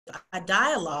a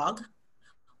dialogue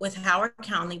with Howard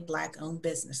County Black-owned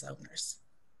business owners.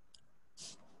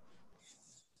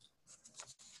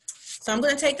 So I'm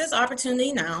going to take this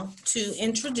opportunity now to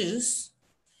introduce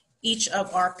each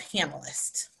of our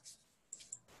panelists.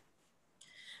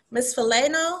 Ms.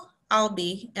 Phileno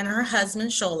Albi and her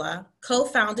husband Shola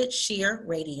co-founded Sheer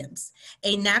Radiance,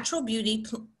 a natural beauty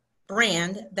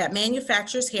brand that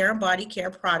manufactures hair and body care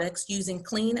products using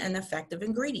clean and effective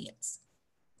ingredients.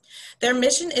 Their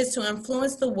mission is to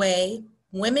influence the way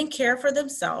women care for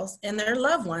themselves and their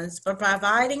loved ones by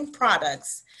providing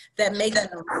products that make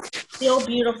them feel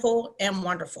beautiful and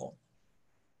wonderful.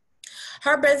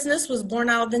 Her business was born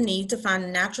out of the need to find a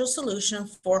natural solution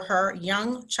for her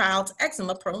young child's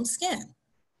eczema-prone skin.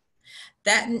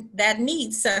 That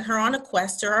need sent her on a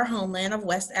quest to her homeland of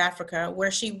West Africa,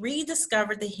 where she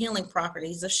rediscovered the healing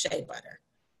properties of shea butter.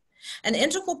 An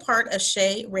integral part of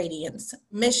Shea Radiance's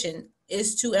mission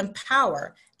is to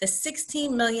empower the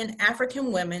 16 million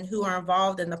African women who are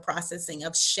involved in the processing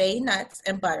of shea nuts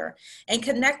and butter and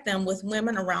connect them with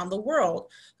women around the world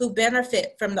who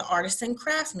benefit from the artisan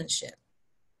craftsmanship.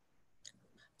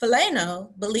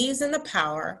 Phileno believes in the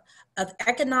power of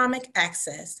economic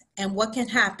access and what can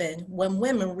happen when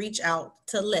women reach out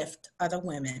to lift other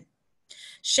women.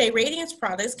 Shea Radiance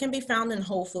products can be found in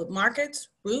Whole Food Markets,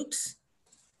 Roots,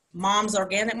 Mom's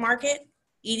Organic Market,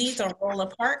 Edie's on Rolla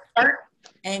Park,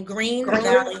 and Green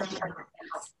Valley.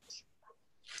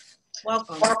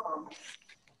 Welcome.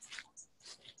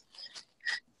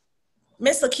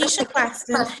 Ms. Lakeisha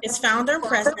Claxton is founder and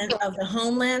president of the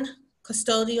Homeland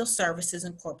Custodial Services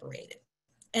Incorporated,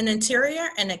 an interior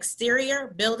and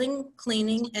exterior building,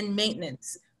 cleaning, and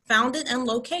maintenance founded and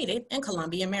located in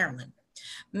Columbia, Maryland.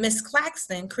 Ms.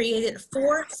 Claxton created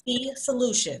 4C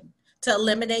solution to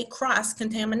eliminate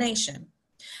cross-contamination.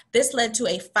 This led to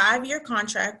a 5-year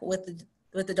contract with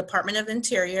the Department of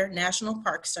Interior National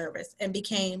Park Service and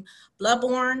became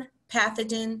bloodborne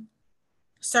pathogen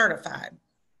certified.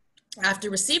 After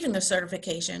receiving the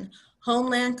certification,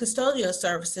 Homeland Custodial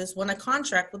Services won a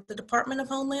contract with the Department of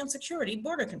Homeland Security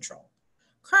Border Control.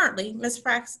 Currently, Ms.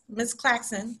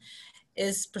 Claxton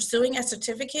is pursuing a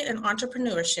certificate in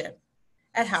entrepreneurship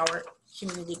at Howard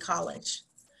Community College.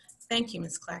 Thank you,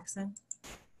 Ms. Claxton.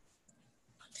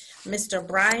 Mr.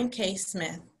 Brian K.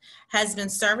 Smith has been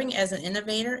serving as an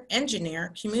innovator,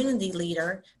 engineer, community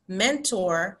leader,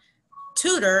 mentor,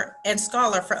 tutor, and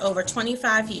scholar for over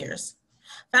 25 years.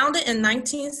 Founded in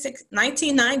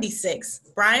 1996,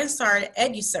 Brian started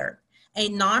EduCert, a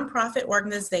nonprofit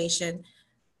organization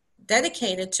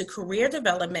dedicated to career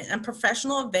development and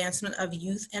professional advancement of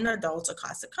youth and adults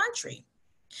across the country.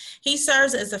 He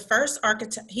serves as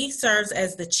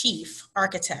the chief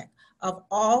architect of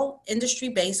all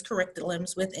industry-based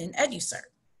curriculums within EduCert.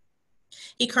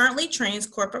 He currently trains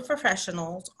corporate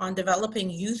professionals on developing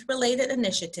youth-related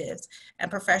initiatives and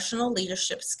professional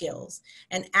leadership skills,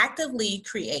 and actively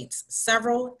creates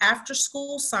several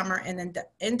after-school, summer, and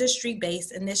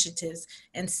industry-based initiatives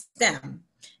in STEM,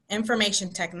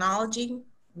 information technology,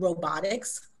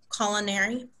 robotics,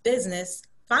 culinary, business,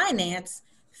 finance,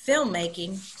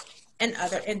 filmmaking, and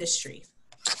other industries.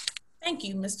 Thank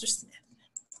you, Mr. Smith.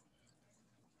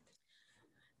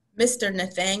 Mr.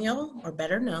 Nathaniel, or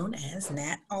better known as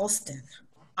Nat Alston,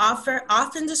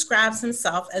 often describes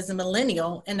himself as a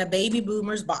millennial in a baby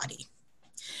boomer's body.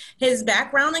 His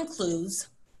background includes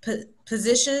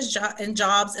positions and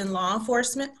jobs in law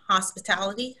enforcement,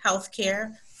 hospitality,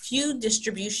 healthcare, food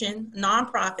distribution,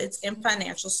 nonprofits, and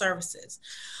financial services.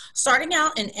 Starting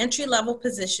out in entry-level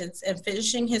positions and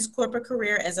finishing his corporate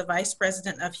career as a vice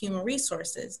president of human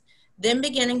resources, then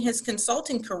beginning his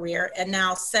consulting career, and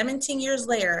now 17 years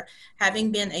later, having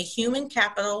been a human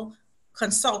capital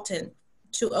consultant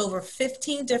to over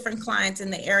 15 different clients in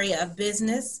the area of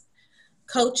business,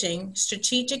 coaching,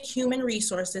 strategic human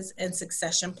resources, and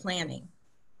succession planning.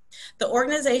 The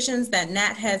organizations that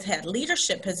Nat has had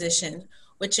leadership positions,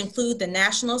 which include the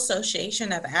National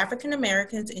Association of African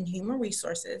Americans in Human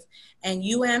Resources and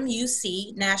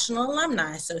UMUC National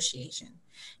Alumni Association.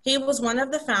 He was one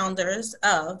of the founders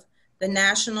of the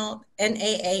National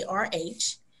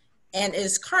NAARH, and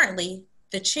is currently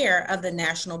the chair of the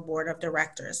National Board of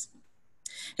Directors.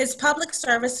 His public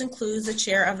service includes the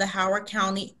chair of the Howard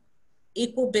County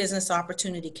Equal Business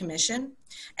Opportunity Commission,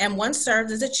 and once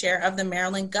served as the chair of the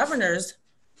Maryland Governor's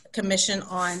Commission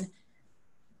on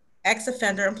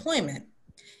Ex-Offender Employment.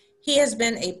 He has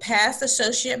been a past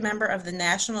associate member of the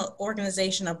National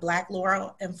Organization of Black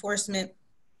Law Enforcement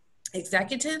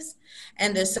Executives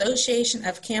and the Association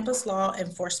of Campus Law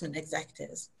Enforcement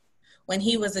Executives when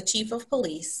he was the chief of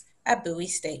police at Bowie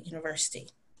State University.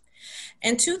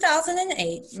 In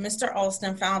 2008, Mr.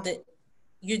 Alston founded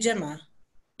Ujima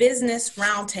Business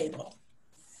Roundtable.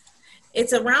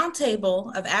 It's a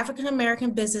roundtable of African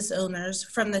American business owners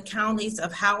from the counties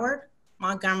of Howard,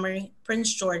 Montgomery,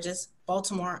 Prince George's,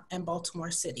 Baltimore, and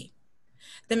Baltimore City.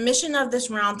 The mission of this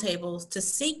roundtable is to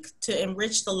seek to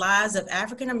enrich the lives of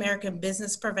African American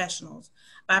business professionals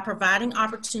by providing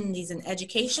opportunities in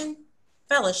education,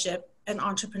 fellowship, and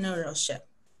entrepreneurship.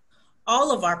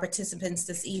 All of our participants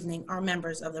this evening are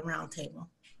members of the roundtable.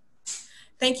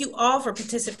 Thank you all for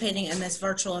participating in this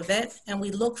virtual event, and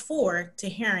we look forward to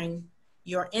hearing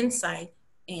your insight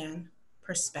and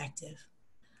perspective.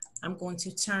 I'm going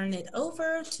to turn it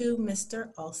over to Mr.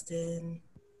 Alston.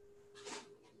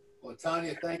 Well,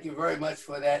 Tanya, thank you very much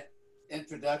for that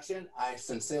introduction. I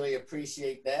sincerely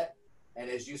appreciate that. And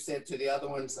as you said to the other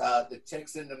ones, the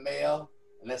check's in the mail,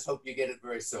 and let's hope you get it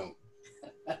very soon.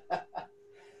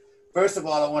 First of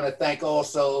all, I want to thank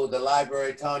also the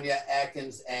library, Tanya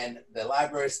Atkins, and the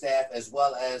library staff, as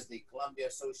well as the Columbia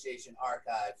Association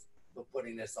Archives for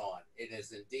putting this on. It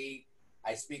is indeed,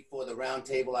 I speak for the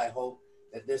roundtable, I hope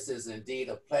that this is indeed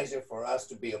a pleasure for us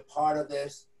to be a part of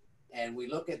this. And we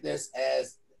look at this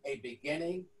as a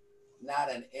beginning, not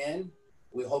an end.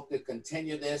 We hope to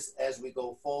continue this as we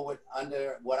go forward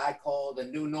under what I call the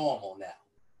new normal now.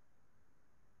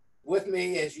 With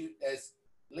me, as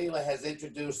Leila has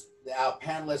introduced our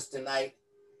panelists tonight,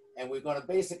 and we're going to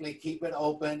basically keep it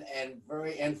open and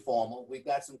very informal. We've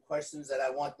got some questions that I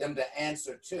want them to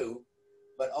answer too,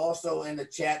 but also in the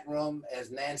chat room,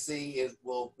 as Nancy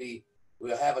we'll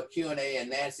have a Q&A, and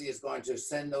Nancy is going to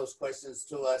send those questions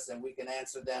to us and we can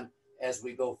answer them as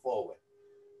we go forward.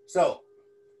 So,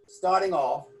 starting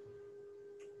off,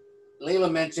 Leila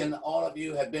mentioned all of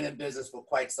you have been in business for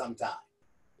quite some time.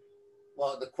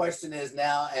 Well, the question is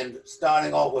now, and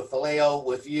starting off with Faleo,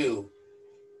 with you,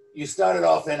 you started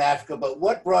off in Africa, but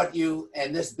what brought you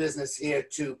and this business here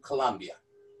to Columbia?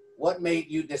 What made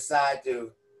you decide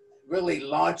to really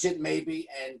launch it maybe,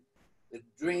 and the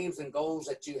dreams and goals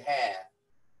that you have?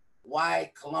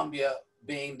 Why Columbia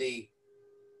being the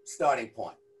starting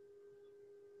point?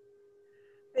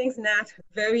 Thanks, Nat.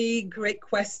 Very great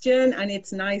question. And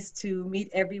it's nice to meet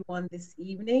everyone this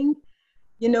evening.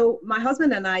 You know, my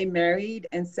husband and I married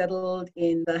and settled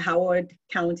in the Howard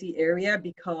County area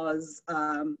because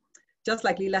just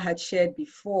like Leila had shared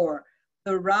before,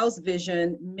 the Rouse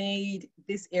vision made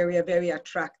this area very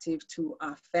attractive to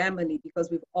our family because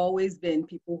we've always been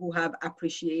people who have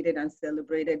appreciated and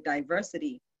celebrated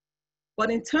diversity. But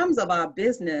in terms of our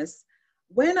business,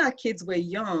 when our kids were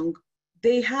young,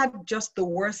 they had just the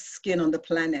worst skin on the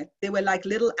planet. They were like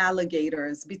little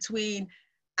alligators between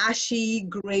ashy,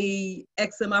 gray,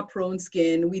 eczema-prone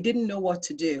skin. We didn't know what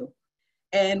to do.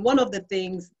 And one of the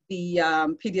things the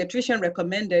pediatrician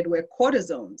recommended were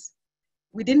cortisones.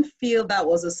 We didn't feel that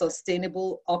was a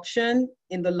sustainable option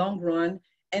in the long run.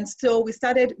 And so we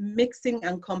started mixing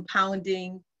and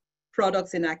compounding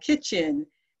products in our kitchen.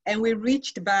 And we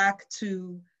reached back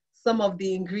to some of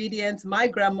the ingredients my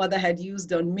grandmother had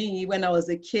used on me when I was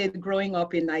a kid growing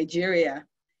up in Nigeria.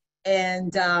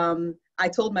 And I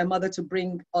told my mother to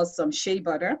bring us some shea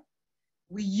butter.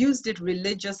 We used it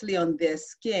religiously on their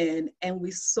skin, and we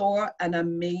saw an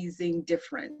amazing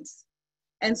difference.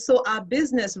 And so our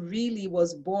business really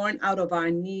was born out of our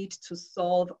need to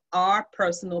solve our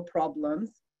personal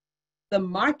problems. The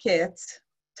market,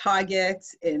 Target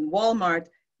and Walmart,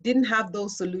 didn't have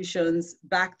those solutions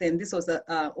back then. This was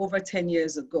over 10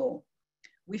 years ago.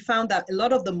 We found that a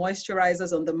lot of the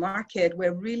moisturizers on the market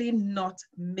were really not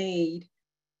made,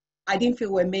 I didn't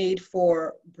feel were made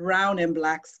for brown and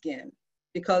black skin.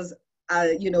 Because,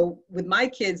 you know, with my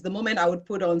kids, the moment I would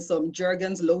put on some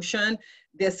Jergens lotion,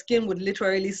 their skin would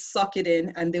literally suck it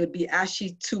in and they would be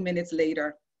ashy 2 minutes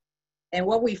later. And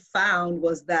what we found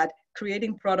was that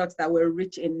creating products that were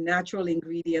rich in natural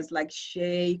ingredients like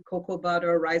shea, cocoa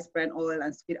butter, rice bran oil,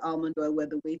 and sweet almond oil were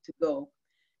the way to go.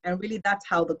 And really, that's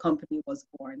how the company was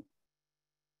born.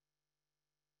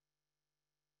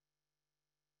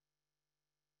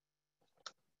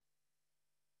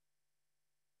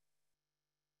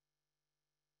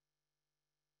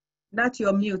 Nat,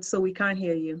 you're mute, so we can't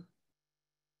hear you.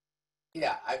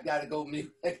 Yeah, I've got to go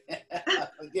mute.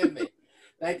 Forgive me.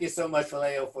 Thank you so much,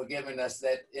 Faleo, for giving us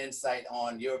that insight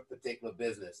on your particular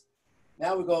business.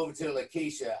 Now we go over to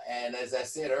Lakeisha. And as I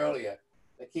said earlier,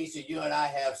 Lakeisha, you and I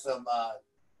have some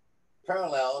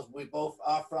parallels. We both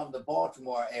are from the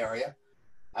Baltimore area.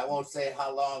 I won't say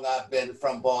how long I've been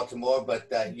from Baltimore, but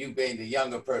you being the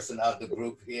younger person of the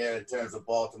group here in terms of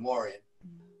Baltimorean.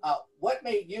 What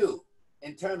made you,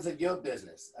 in terms of your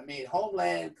business, I mean,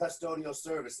 Homeland Custodial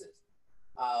Services,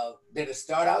 Did it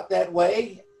start out that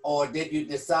way, or did you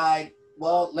decide,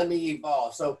 well, let me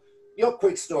evolve? So your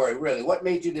quick story, really, what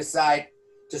made you decide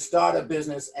to start a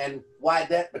business, and why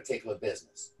that particular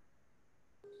business?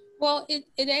 Well,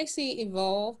 it actually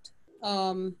evolved.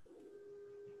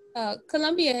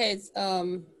 Columbia has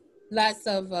lots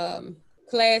of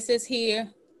classes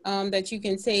here that you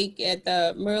can take at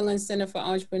the Maryland Center for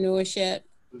Entrepreneurship.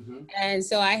 Mm-hmm. And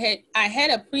so I had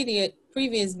a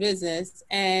previous business,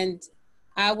 and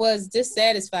I was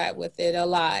dissatisfied with it a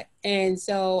lot. And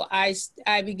so I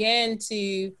began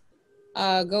to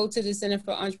go to the Center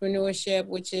for Entrepreneurship,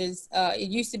 which is it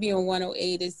used to be on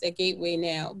 108, it's a Gateway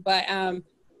now. But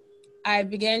I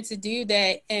began to do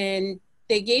that, and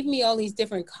they gave me all these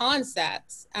different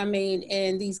concepts. I mean,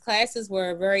 and these classes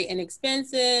were very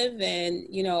inexpensive, and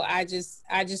I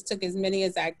just took as many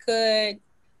as I could.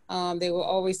 There were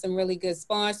always some really good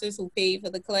sponsors who paid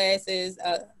for the classes,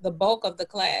 the bulk of the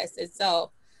class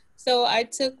itself. So I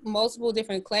took multiple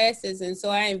different classes, and so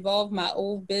I involved my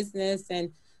old business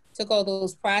and took all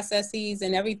those processes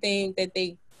and everything that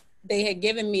they had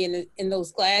given me in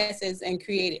those classes and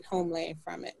created Homeland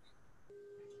from it.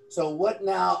 So what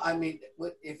now, I mean,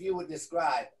 if you would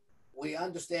describe, we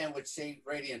understand what Shade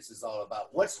Radiance is all about.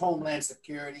 What's Homeland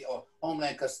Security or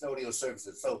Homeland Custodial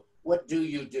Services? So what do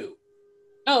you do?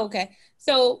 Oh, okay.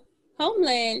 So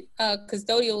Homeland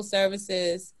Custodial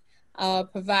Services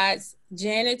provides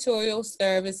janitorial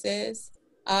services,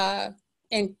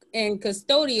 and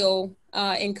custodial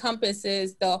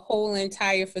encompasses the whole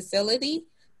entire facility.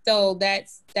 So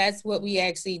that's what we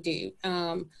actually do.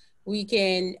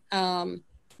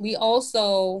 We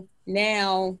also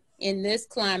now, in this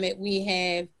climate, we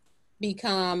have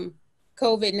become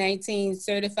COVID-19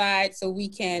 certified, so we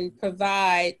can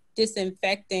provide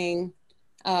disinfecting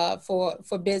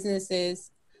for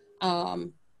businesses.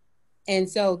 And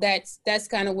so that's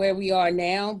kind of where we are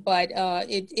now, but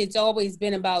it's always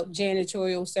been about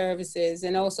janitorial services.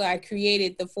 And also I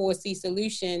created the 4C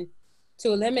solution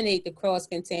to eliminate the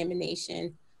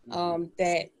cross-contamination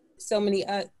that so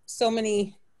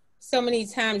many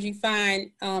times you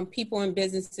find people in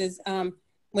businesses,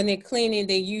 when they're cleaning,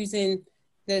 they're using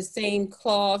the same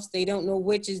cloths. They don't know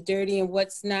which is dirty and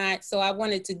what's not. So I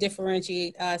wanted to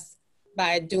differentiate us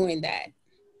by doing that.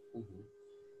 Mm-hmm.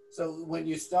 So when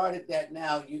you started that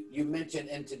now, you mentioned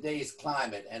in today's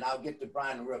climate, and I'll get to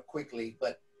Brian real quickly,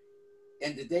 but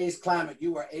in today's climate,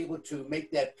 you were able to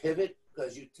make that pivot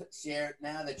because you shared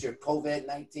now that you're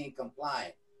COVID-19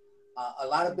 compliant. A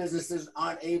lot of businesses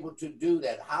aren't able to do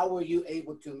that. How were you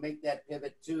able to make that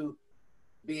pivot to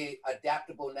be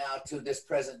adaptable now to this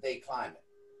present day climate?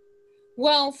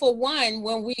 Well, for one,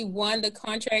 when we won the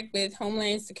contract with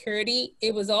Homeland Security,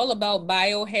 it was all about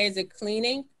biohazard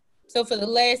cleaning. So for the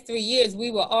last 3 years, we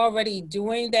were already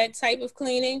doing that type of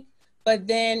cleaning. But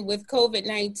then with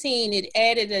COVID-19, it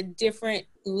added a different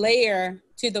layer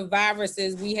to the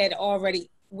viruses we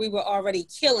were already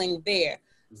killing there.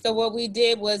 So what we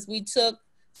did was we took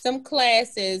some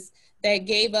classes that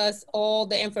gave us all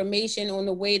the information on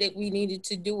the way that we needed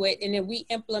to do it. And then we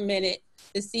implemented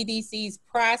the CDC's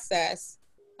process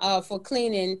for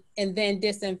cleaning and then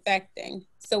disinfecting.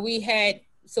 So we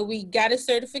got a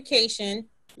certification.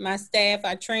 My staff,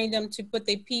 I trained them to put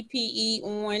the PPE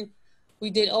on. We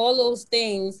did all those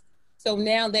things. So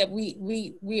now that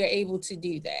we are able to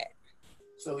do that.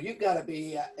 So you got to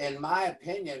be, in my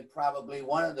opinion, probably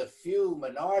one of the few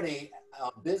minority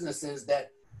businesses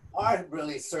that are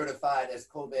really certified as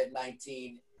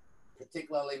COVID-19,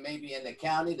 particularly maybe in the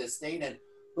county, the state, and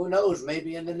who knows,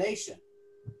 maybe in the nation.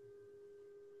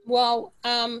 Well,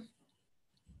 I'm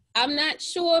not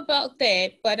sure about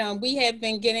that, but we have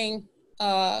been getting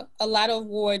a lot of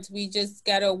awards. We just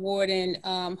got an award in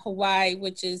Hawaii,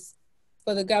 which is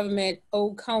for the government,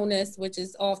 OCONUS, which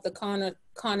is off the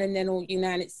continental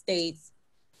United States.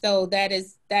 So that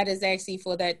is actually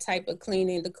for that type of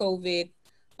cleaning, the COVID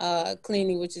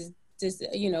cleaning, which is just,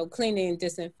 cleaning and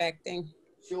disinfecting.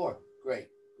 Sure, great.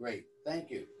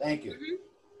 Thank you. Mm-hmm.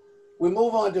 We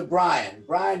move on to Brian.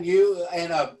 Brian, you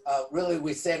and really,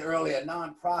 we said earlier,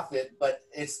 nonprofit, but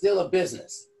it's still a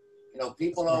business.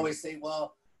 People always say,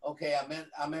 well, okay,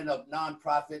 I'm in a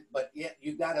nonprofit, but yet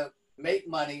you got to make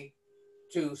money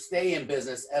to stay in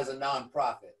business as a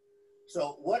nonprofit.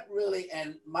 So what really,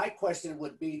 and my question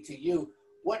would be to you,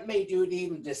 what made you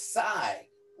even decide,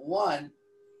 one,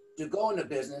 to go into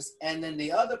business, and then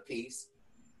the other piece,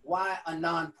 why a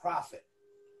nonprofit?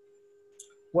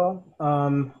 Well,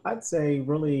 I'd say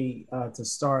really to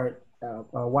start,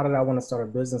 why did I want to start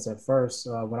a business at first?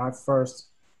 When I first,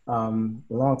 a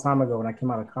long time ago when I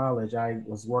came out of college, I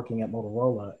was working at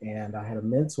Motorola, and I had a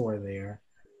mentor there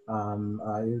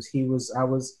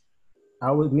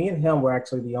Me and him were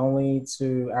actually the only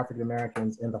two African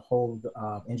Americans in the whole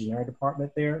engineering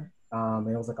department there. And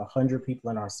it was like 100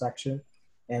 people in our section.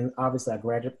 And obviously I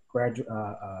kind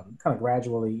of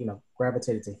gradually,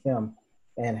 gravitated to him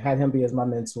and had him be as my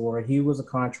mentor. He was a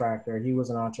contractor, he was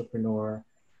an entrepreneur.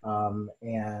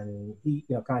 And he,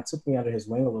 kind of took me under his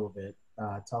wing a little bit,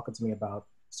 talking to me about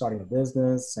starting a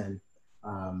business and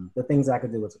the things I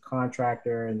could do as a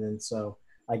contractor. And then so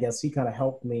I guess he kind of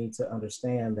helped me to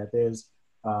understand that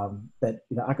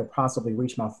I could possibly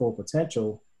reach my full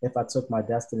potential if I took my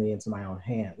destiny into my own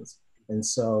hands. And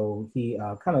so he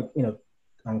kind of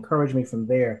encouraged me from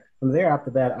there. From there,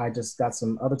 after that, I just got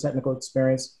some other technical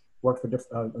experience, worked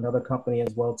for another company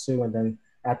as well too, and then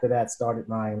after that started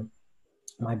my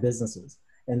businesses.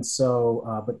 And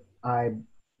so, but I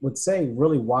would say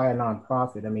really why a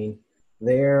nonprofit? I mean,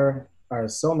 there are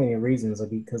so many reasons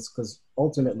because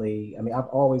ultimately, I mean, I've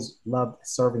always loved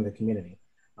serving the community.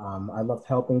 I love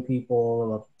helping people, I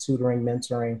love tutoring,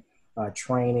 mentoring,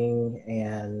 training,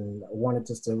 and wanted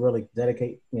just to really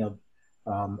dedicate,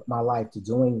 my life to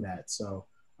doing that. So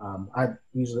I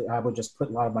would just put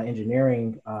a lot of my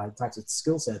engineering types of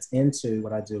skill sets into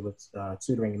what I do with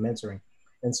tutoring and mentoring.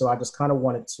 And so I just kind of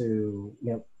wanted to,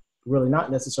 really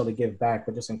not necessarily give back,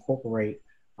 but just incorporate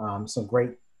some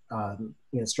great,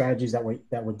 strategies that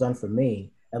were done for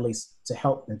me, at least to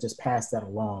help and just pass that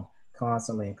along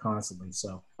constantly.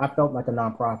 So I felt like a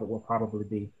nonprofit will probably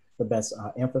be the best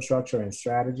infrastructure and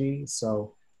strategy.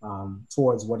 So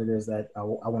towards what it is that I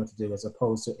wanted to do, as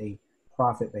opposed to a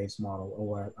profit-based model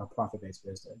or a profit-based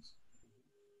business.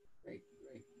 Great.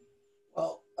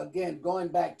 Well, again, going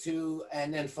back to,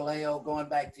 and then Phileo, going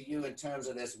back to you in terms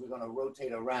of this, we're going to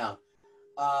rotate around.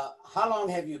 How long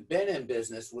have you been in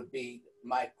business would be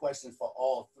my question for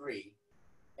all three.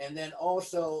 And then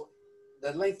also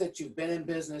the length that you've been in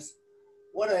business,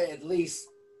 what are at least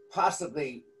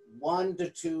possibly 1 to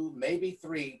 2, maybe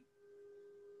 3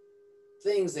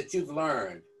 things that you've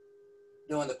learned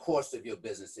during the course of your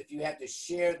business? If you had to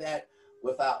share that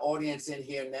with our audience in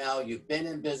here now, you've been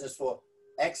in business for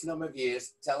X number of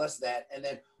years, tell us that. And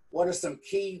then what are some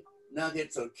key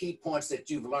nuggets or key points that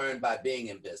you've learned by being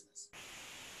in business?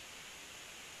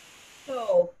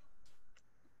 So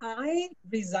I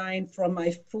resigned from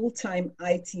my full-time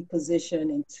IT position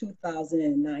in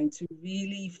 2009 to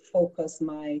really focus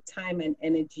my time and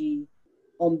energy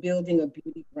on building a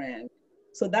beauty brand.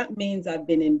 So that means I've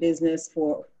been in business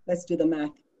for, let's do the math,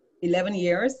 11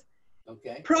 years.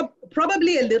 Okay.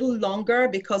 Probably a little longer,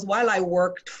 because while I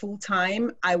worked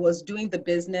full-time, I was doing the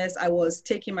business. I was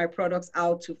taking my products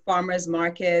out to farmers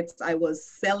markets. I was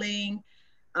selling,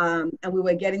 and we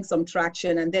were getting some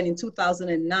traction. And then in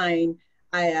 2009,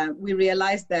 we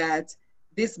realized that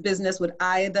this business would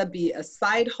either be a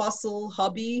side hustle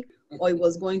hobby, or it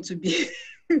was going to be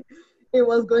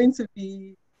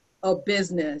a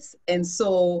business. And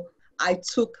so I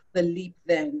took the leap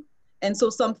then. And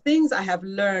so some things I have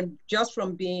learned just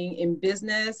from being in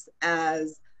business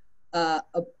as a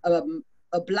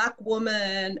Black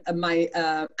woman,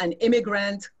 an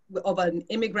immigrant of an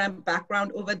immigrant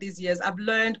background over these years, I've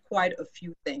learned quite a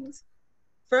few things.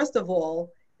 First of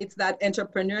all, it's that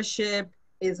entrepreneurship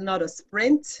is not a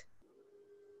sprint,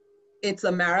 it's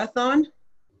a marathon.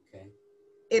 Okay.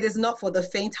 It is not for the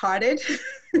faint-hearted.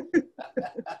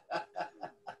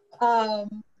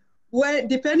 Where,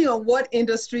 depending on what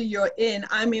industry you're in,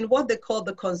 I'm in what they call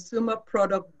the consumer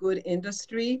product good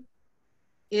industry.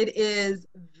 It is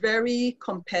very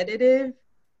competitive.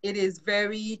 It is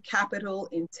very capital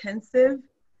intensive.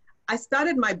 I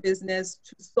started my business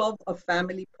to solve a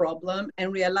family problem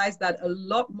and realized that a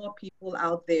lot more people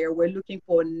out there were looking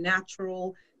for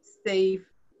natural, safe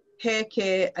hair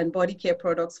care and body care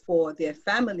products for their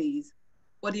families.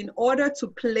 But in order to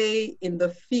play in the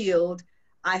field,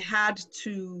 I had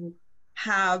to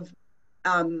have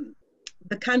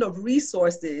the kind of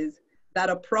resources that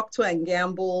a Procter &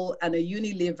 Gamble and a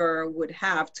Unilever would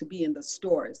have to be in the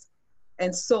stores.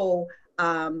 And so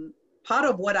part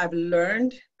of what I've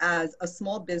learned as a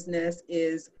small business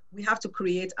is we have to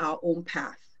create our own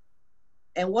path.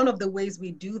 And one of the ways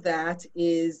we do that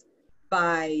is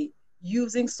by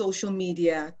using social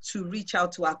media to reach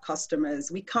out to our customers.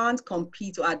 We can't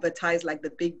compete or advertise like the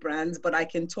big brands, but I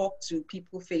can talk to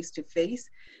people face to face.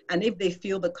 And if they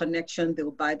feel the connection,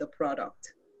 they'll buy the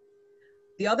product.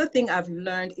 The other thing I've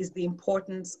learned is the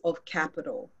importance of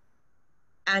capital.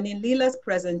 And in Lila's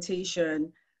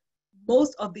presentation,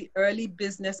 most of the early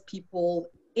business people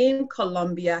in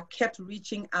Colombia kept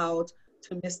reaching out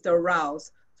to Mr.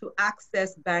 Rouse to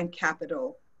access bank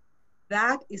capital.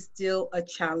 That is still a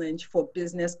challenge for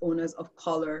business owners of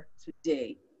color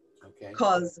today. Okay.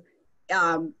 Because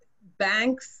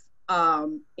banks,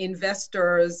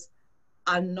 investors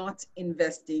are not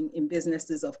investing in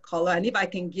businesses of color. And if I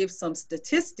can give some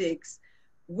statistics,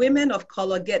 women of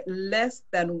color get less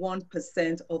than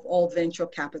 1% of all venture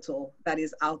capital that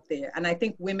is out there. And I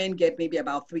think women get maybe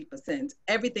about 3%.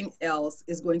 Everything else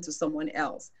is going to someone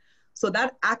else. So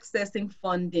that accessing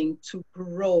funding to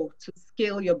grow, to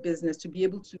scale your business, to be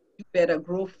able to do better,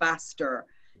 grow faster,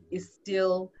 is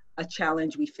still a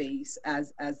challenge we face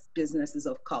as businesses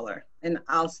of color. And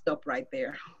I'll stop right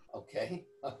there. Okay.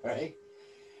 All right.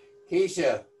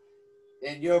 Keisha,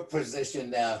 in your position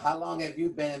now, how long have you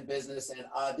been in business, and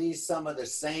are these some of the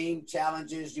same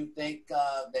challenges you think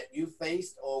that you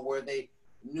faced, or were they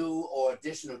new or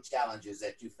additional challenges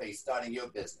that you faced starting your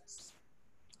business?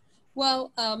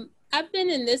 Well, I've been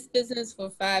in this business for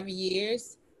 5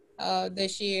 years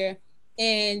this year,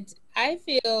 and I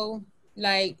feel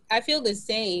the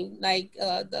same. Like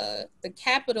the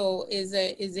capital is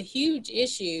a huge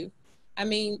issue. I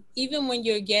mean, even when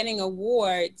you're getting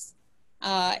awards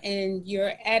and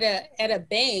you're at a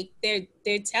bank,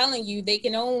 they're telling you they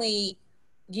can only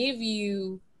give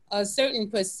you a certain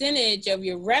percentage of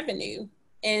your revenue.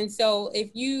 And so if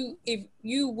you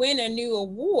win a new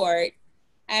award,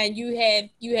 and you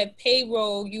have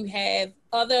payroll, you have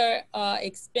other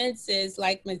expenses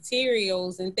like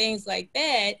materials and things like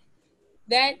that,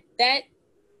 that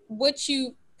what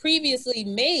you previously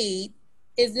made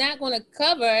is not going to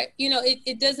cover,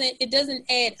 it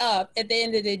doesn't add up at the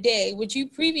end of the day. What you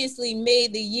previously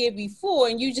made the year before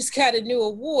and you just got a new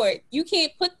award, you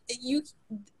can't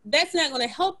that's not going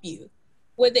to help you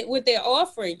with what they're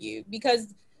offering you,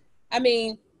 because I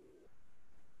mean,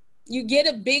 you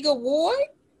get a big award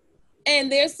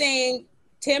and they're saying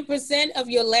 10% of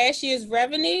your last year's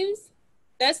revenues.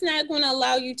 That's not going to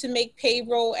allow you to make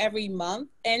payroll every month.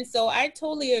 And so I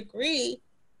totally agree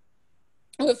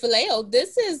with Phileo.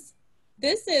 This is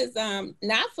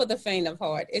not for the faint of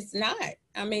heart. It's not.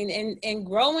 I mean, in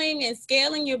growing and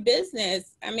scaling your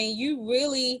business, I mean, you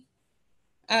really,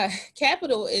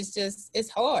 capital is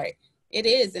it's hard. It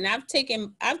is. And I've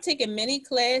taken many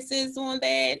classes on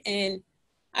that. And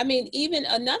I mean, even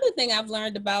another thing I've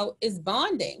learned about is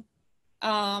bonding.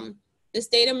 The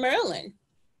state of Maryland,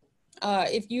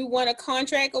 if you want a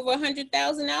contract over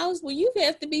 $100,000, well, you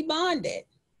have to be bonded.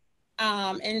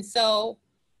 And so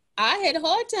I had a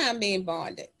hard time being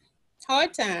bonded,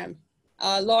 hard time,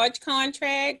 large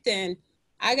contract. And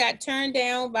I got turned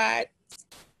down by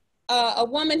a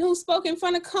woman who spoke in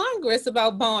front of Congress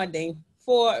about bonding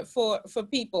for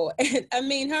people. And I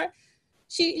mean,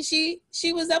 she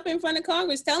was up in front of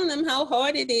Congress telling them how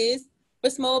hard it is for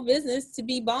small business to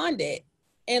be bonded.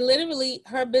 And literally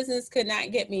her business could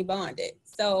not get me bonded.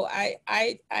 So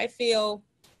I feel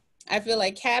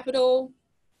like capital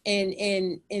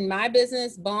in my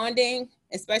business, bonding,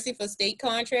 especially for state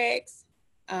contracts,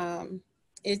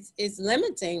 it's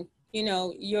limiting,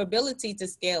 your ability to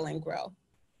scale and grow.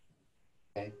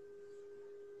 Okay.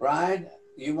 Brian,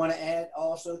 you want to add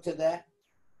also to that?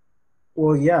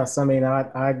 Well, yes. I mean,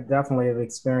 I definitely have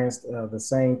experienced the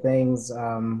same things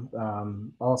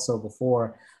also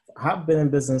before. I've been in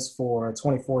business for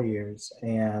 24 years,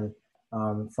 and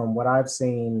from what I've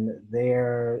seen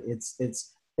there,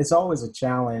 it's always a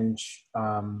challenge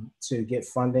to get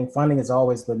funding. Funding is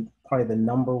always probably the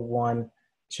number one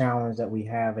challenge that we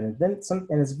have, and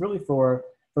it's really for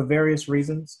various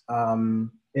reasons.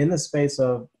 In the space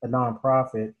of a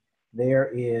nonprofit,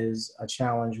 there is a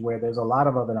challenge where there's a lot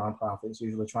of other nonprofits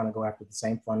usually trying to go after the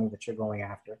same funding that you're going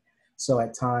after. So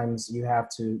at times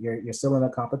you're still in a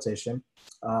competition.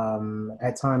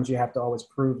 At times you have to always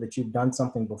prove that you've done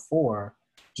something before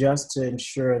just to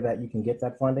ensure that you can get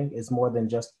that funding. It's more than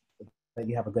just that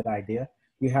you have a good idea.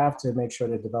 You have to make sure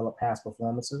to develop past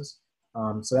performances.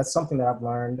 So that's something that I've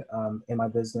learned in my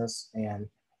business. And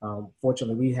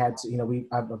fortunately we had to,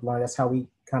 I've learned that's how we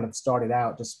kind of started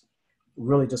out, just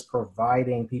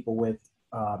providing people with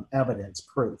evidence,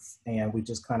 proof. And we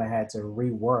just kind of had to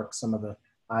rework some of the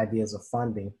ideas of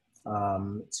funding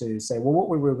to say, well,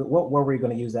 what were we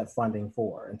going to use that funding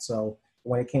for? And so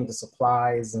when it came to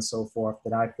supplies and so forth,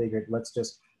 that I figured, let's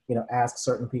just, ask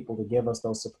certain people to give us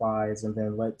those supplies, and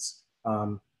then let's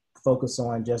focus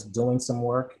on just doing some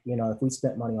work. If we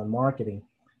spent money on marketing,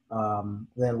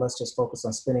 then let's just focus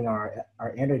on spending our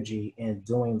energy in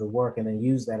doing the work, and then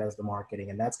use that as the marketing.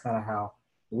 And that's kind of how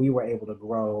we were able to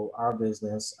grow our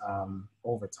business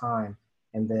over time,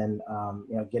 and then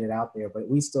get it out there. But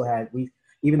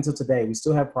even to today, we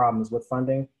still have problems with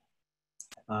funding,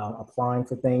 applying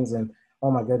for things. And oh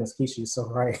my goodness, Keisha, you're so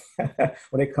right.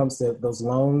 When it comes to those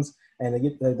loans, and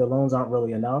the loans aren't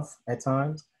really enough at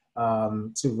times.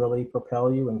 to really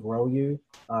propel you and grow you.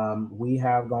 We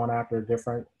have gone after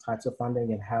different types of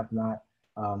funding and have not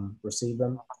received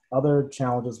them. Other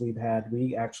challenges we've had,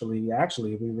 we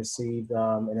we received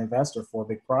an investor for a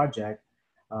big project,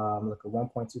 like a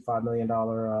 $1.25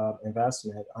 million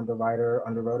investment. Underwriter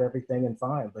underwrote everything and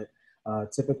fine, but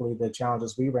typically the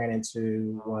challenges we ran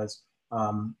into was,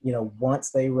 once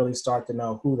they really start to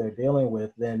know who they're dealing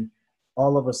with, then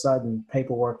all of a sudden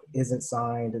paperwork isn't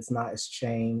signed, it's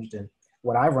changed. And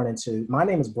what I've run into, my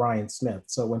name is Brian Smith.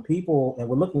 So when people, and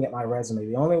we're looking at my resume,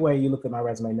 the only way you look at my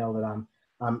resume know that I'm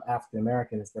African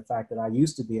American is the fact that I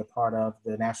used to be a part of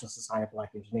the National Society of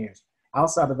Black Engineers.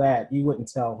 Outside of that, you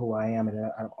wouldn't tell who I am and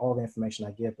out of all the information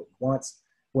I give. But once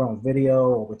we're on video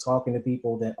or we're talking to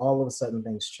people, then all of a sudden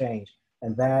things change.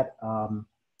 And that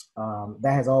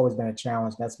has always been a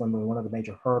challenge. That's been one of the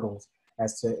major hurdles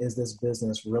as to, is this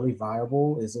business really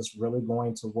viable? Is this really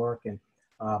going to work? And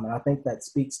I think that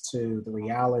speaks to the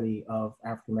reality of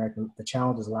African American, the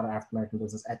challenges a lot of African American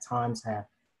business at times have,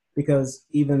 because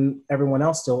even everyone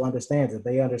else still understands it.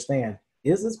 They understand,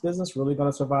 is this business really going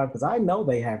to survive? Because I know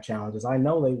they have challenges. I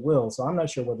know they will. So I'm not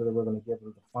sure whether we're going to give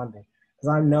them the funding, because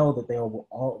I know that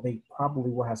they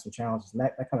probably will have some challenges. And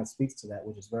that kind of speaks to that,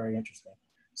 which is very interesting.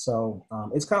 So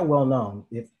it's kind of well known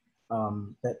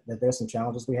that there's some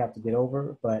challenges we have to get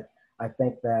over. But I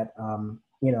think that,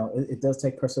 it does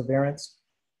take perseverance.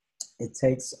 It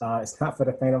takes, it's not for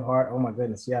the faint of heart. Oh my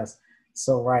goodness, yes.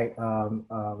 So right,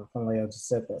 Leo just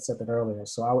said that earlier.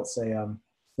 So I would say,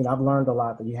 I've learned a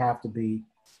lot that you have to be,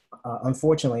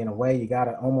 unfortunately, in a way, you got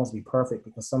to almost be perfect,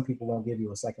 because some people won't give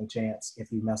you a second chance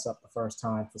if you mess up the first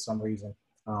time for some reason.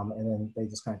 And then they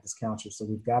just kind of discount you. So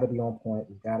we've got to be on point.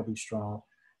 We've got to be strong,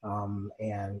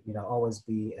 and, always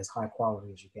be as high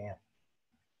quality as you can.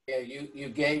 Yeah, you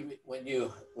gave, when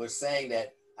you were saying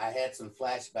that, I had some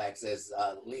flashbacks as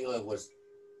Leela was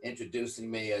introducing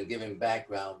me and giving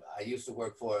background. I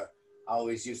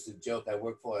always used to joke, I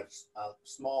worked for a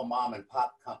small mom and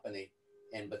pop company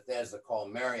in Bethesda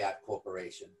called Marriott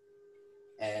Corporation.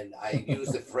 And I use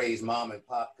the phrase mom and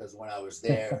pop because when I was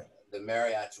there, the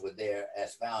Marriotts were there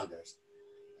as founders.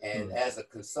 And as a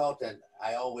consultant,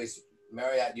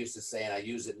 Marriott used to say, and I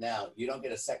use it now, you don't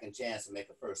get a second chance to make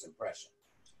a first impression.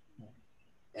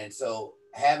 And so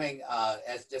having,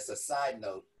 as just a side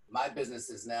note, my business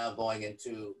is now going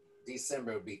into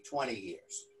December, will be 20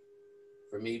 years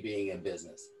for me being in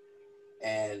business.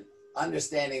 And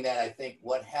understanding that, I think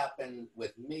what happened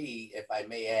with me, if I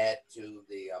may add to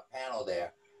the panel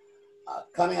there,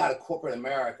 coming out of corporate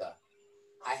America,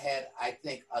 I had, I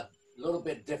think, a little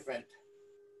bit different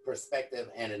perspective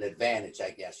and an advantage,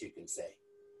 I guess you can say.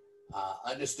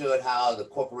 Understood how the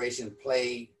corporation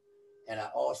played, and I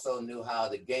also knew how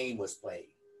the game was played.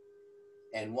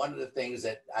 And one of the things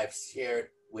that I've shared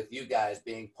with you guys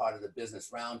being part of the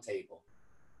Business Roundtable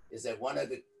is that one of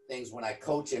the things when I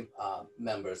coach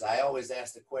members, I always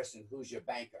ask the question, who's your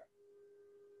banker?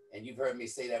 And you've heard me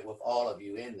say that with all of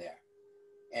you in there.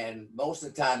 And most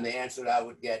of the time, the answer that I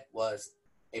would get was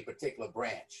a particular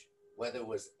branch, whether it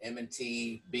was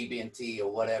M&T, BB&T,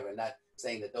 or whatever, not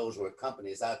saying that those were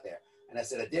companies out there. And I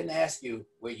said, I didn't ask you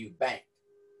where you banked.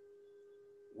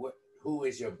 Who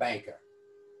is your banker?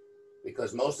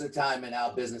 Because most of the time in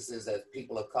our businesses as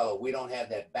people of color, we don't have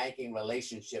that banking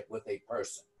relationship with a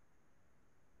person.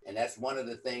 And that's one of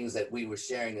the things that we were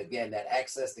sharing, again, that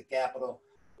access to capital.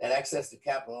 That access to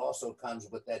capital also comes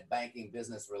with that banking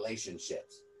business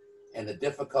relationships. And the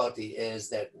difficulty is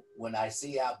that when I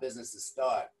see how businesses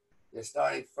start, they're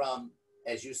starting from,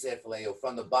 as you said, Faleo,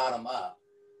 from the bottom up,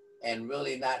 and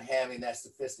really not having that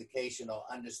sophistication or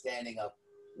understanding of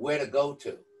where to go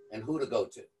to and who to go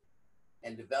to,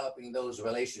 and developing those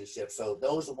relationships. So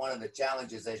those are one of the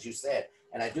challenges, as you said,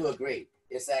 and I do agree,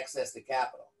 it's access to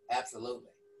capital,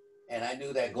 absolutely. And I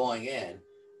knew that going in.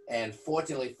 And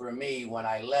fortunately for me, when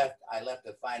I left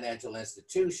a financial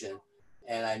institution,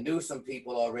 and I knew some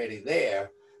people already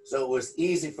there. So it was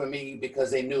easy for me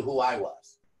because they knew who I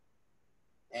was.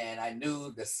 And I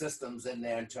knew the systems in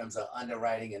there in terms of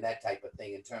underwriting and that type of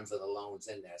thing, in terms of the loans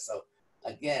in there. So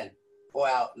again, for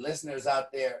our listeners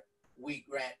out there, we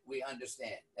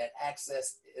understand that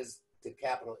access to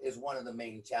capital is one of the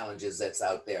main challenges that's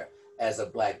out there as a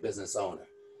Black business owner.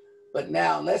 But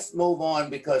now let's move on,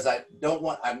 because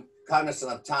I'm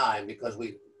cognizant of time, because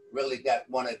we really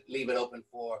want to leave it open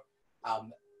for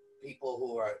people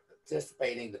who are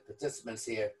participating, the participants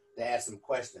here, to ask some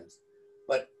questions.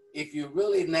 But if you're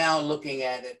really now looking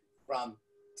at it from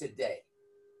today,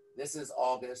 this is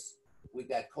August, we've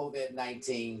got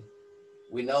COVID-19.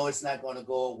 We know it's not going to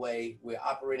go away. We're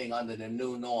operating under the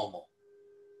new normal.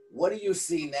 what do you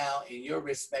see now in your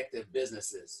respective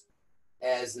businesses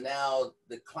as now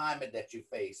the climate that you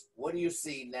face? What do you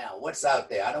see now? What's out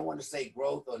there? I don't want to say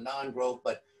growth or non-growth,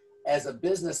 but as a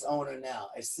business owner now,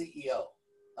 as CEO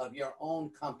of your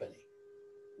own company,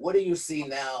 what do you see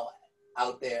now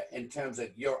out there in terms of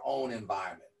your own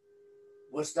environment?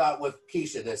 We'll start with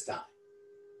Keisha this time.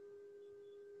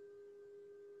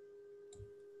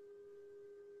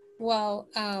 Well,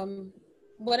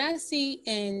 what I see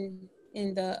in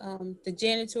the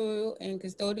janitorial and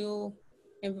custodial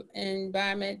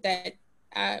environment that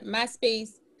my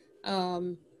space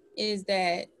is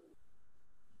that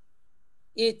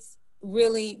it's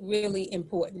really, really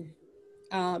important.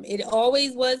 It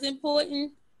always was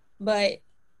important, but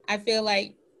I feel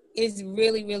like it's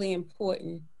really, really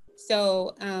important.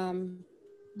 So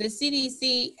the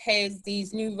CDC has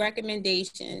these new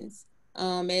recommendations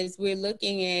as we're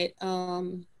looking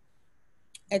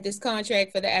at this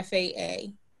contract for the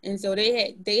FAA. And so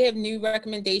they have new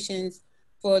recommendations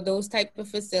for those type of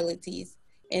facilities,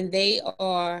 and they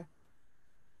are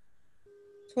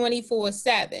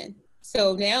 24/7.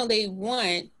 So now they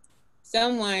want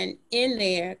someone in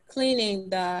there cleaning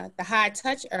the high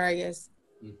touch areas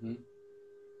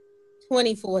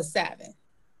 24/7.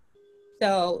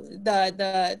 So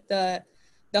the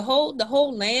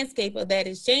whole landscape of that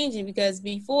is changing, because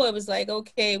before it was like,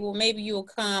 okay, well, maybe you'll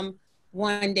come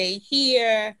one day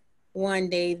here, one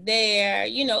day there.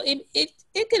 You know,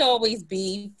 it could always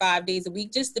be 5 days a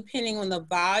week, just depending on the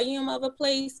volume of a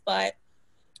place. But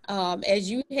as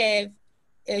you have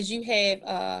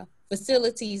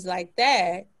facilities like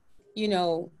that, you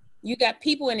know, you got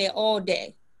people in there all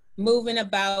day moving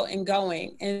about and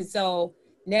going. And so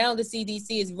now the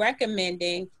CDC is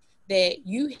recommending that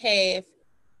you have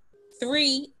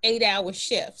 3 8-hour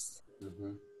shifts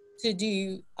to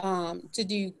do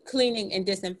cleaning and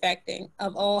disinfecting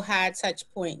of all high touch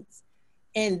points.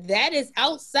 And that is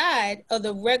outside of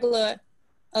the regular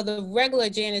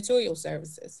janitorial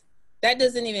services. That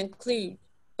doesn't even include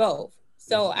both.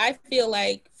 So I feel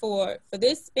like for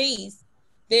this space,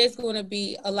 there's going to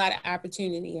be a lot of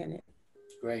opportunity in it.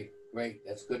 Great.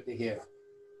 That's good to hear.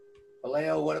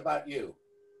 Vallejo, what about you?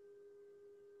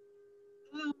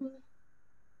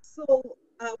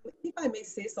 If I may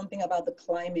say something about the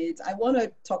climate, I want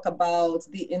to talk about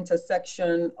the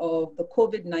intersection of the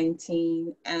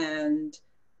COVID-19 and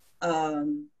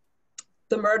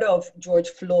the murder of George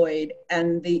Floyd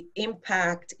and the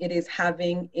impact it is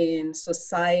having in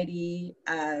society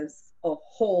as a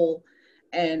whole,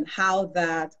 and how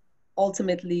that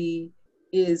ultimately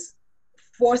is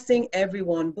forcing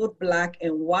everyone, both Black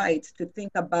and white, to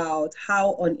think about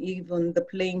how uneven the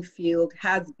playing field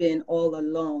has been all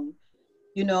along.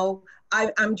 You know, I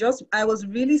was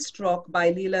really struck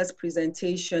by Lila's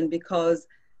presentation, because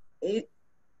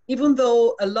even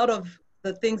though a lot of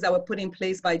the things that were put in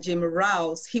place by Jim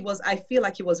Rouse, I feel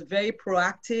like he was very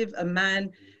proactive, a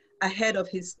man ahead of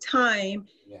his time.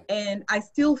 Yeah. And I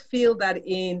still feel that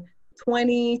in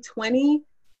 2020,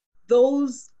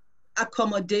 those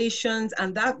accommodations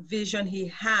and that vision he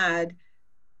had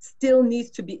still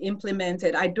needs to be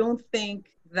implemented. I don't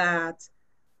think that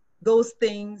those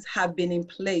things have been in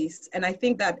place. And I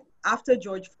think that after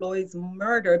George Floyd's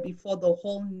murder, before the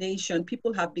whole nation,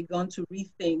 people have begun to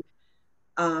rethink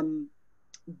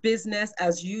business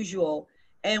as usual.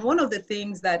 And one of the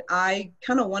things that I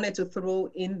kind of wanted to throw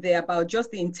in there about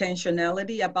just the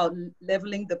intentionality about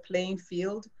leveling the playing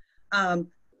field,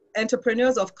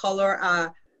 entrepreneurs of color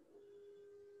are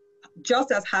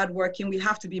just as hardworking. We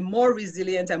have to be more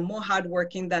resilient and more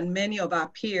hardworking than many of our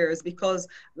peers, because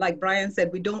like Brian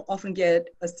said, we don't often get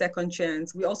a second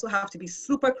chance. We also have to be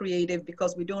super creative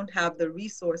because we don't have the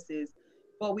resources,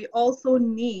 but we also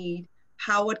need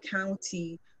Howard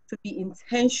County to be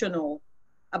intentional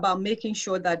about making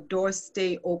sure that doors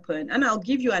stay open. And I'll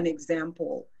give you an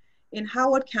example. In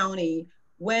Howard County,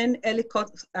 when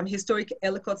historic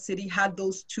Ellicott City had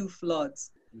those 2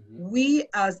 floods, we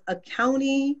as a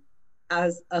county,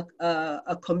 as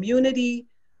a community,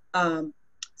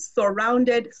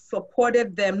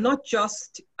 supported them, not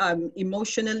just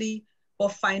emotionally,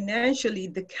 but financially.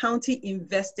 The county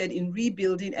invested in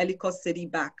rebuilding Ellicott City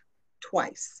back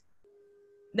twice.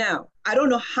 Now, I don't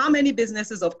know how many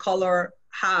businesses of color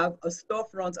have a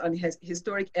storefront on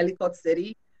historic Ellicott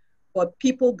City, but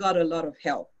people got a lot of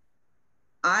help.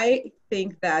 I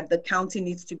think that the county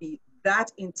needs to be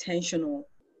that intentional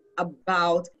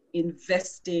about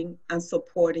investing and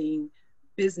supporting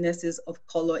businesses of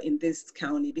color in this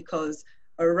county, because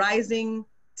a rising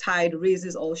tide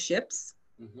raises all ships.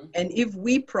 And if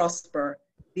we prosper,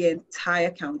 the entire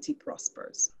county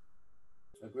prospers.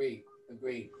 Agreed.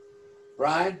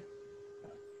 Brian?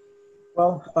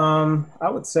 Well, I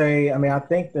would say, I mean, I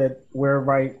think that we're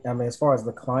right. I mean, as far as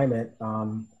the climate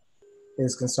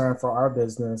is concerned for our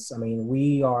business, I mean,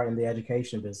 we are in the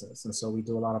education business. And so we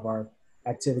do a lot of our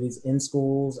activities in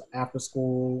schools, after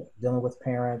school, dealing with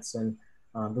parents and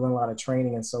doing a lot of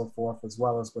training and so forth, as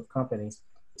well as with companies.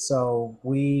 So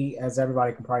we, as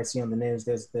everybody can probably see on the news,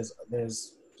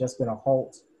 there's just been a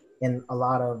halt in a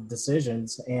lot of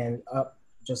decisions and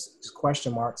just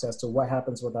question marks as to what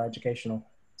happens with our educational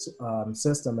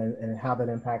system and how that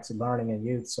impacts learning and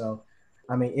youth. So,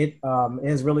 I mean, it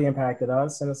has really impacted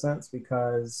us in a sense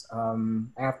because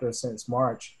since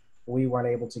March, we weren't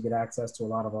able to get access to a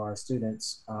lot of our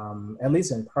students, at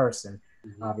least in person,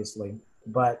 obviously.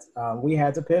 But we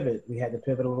had to pivot. We had to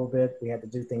pivot a little bit. We had to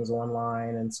do things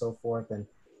online and so forth. And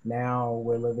now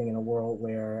we're living in a world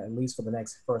where, at least for the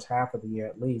next first half of the year,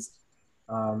 at least,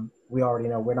 we already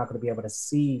know we're not going to be able to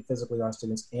see physically our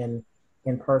students in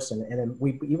person. And then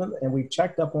we've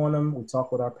checked up on them. We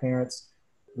talked with our parents.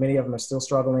 Many of them are still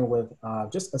struggling with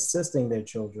just assisting their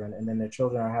children, and then their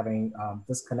children are having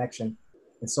disconnection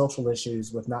and social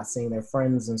issues with not seeing their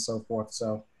friends and so forth.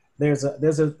 So there's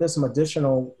some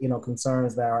additional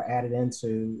concerns that are added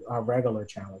into our regular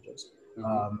challenges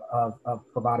of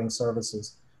providing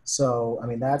services. So I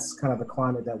mean that's kind of the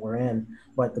climate that we're in.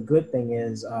 But the good thing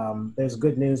is there's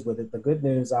good news with it. The good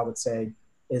news I would say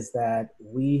is that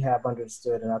we have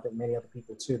understood, and I think many other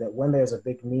people too, that when there's a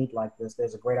big need like this,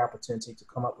 there's a great opportunity to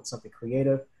come up with something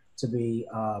creative, to be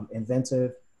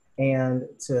inventive, and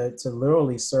to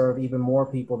literally serve even more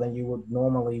people than you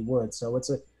would. So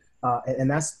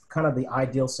and that's kind of the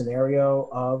ideal scenario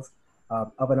of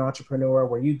an entrepreneur,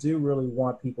 where you do really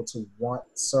want people to want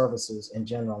services in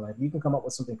general. And if you can come up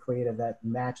with something creative that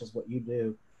matches what you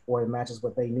do or it matches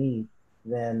what they need,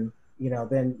 then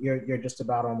then you're just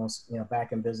about almost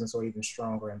back in business or even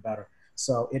stronger and better.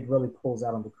 So it really pulls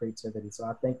out on the creativity. So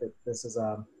I think that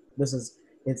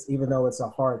it's, even though it's a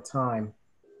hard time,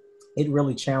 it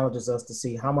really challenges us to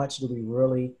see how much do we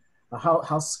really,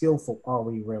 how skillful are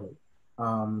we really.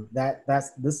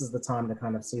 This is the time to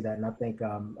kind of see that, and I think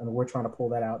and we're trying to pull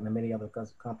that out, and many other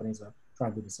companies are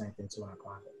trying to do the same thing too in our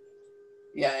climate.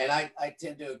 Yeah, and I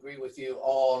tend to agree with you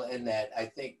all in that. I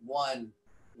think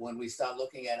when we start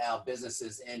looking at our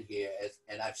businesses in here,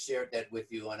 and I've shared that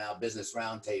with you on our business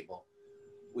roundtable,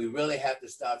 we really have to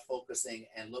start focusing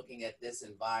and looking at this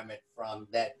environment from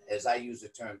that, as I use the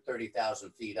term,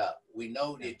 30,000 feet up. We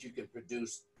know that you can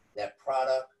produce that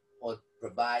product or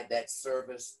provide that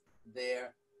service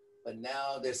there, but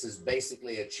now this is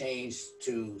basically a change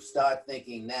to start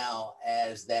thinking now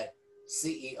as that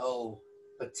CEO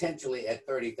potentially at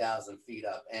 30,000 feet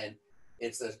up. And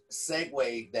it's a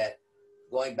segue that,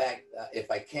 going back, if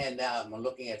I can now, I'm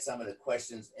looking at some of the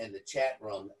questions in the chat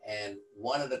room. And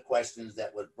one of the questions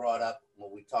that was brought up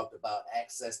when we talked about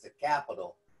access to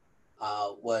capital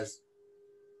was,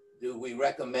 do we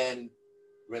recommend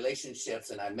relationships,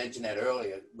 and I mentioned that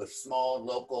earlier, with small,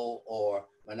 local, or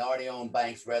minority-owned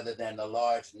banks rather than the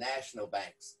large national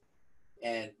banks?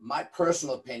 And my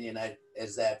personal opinion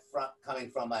is that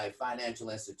coming from a financial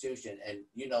institution, and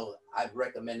I've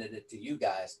recommended it to you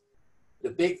guys, the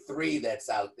big three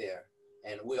that's out there,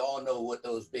 and we all know what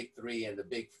those big three and the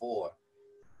big four,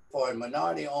 for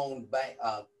minority-owned bank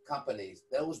companies,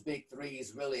 those big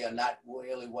threes really are not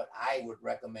really what I would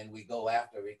recommend we go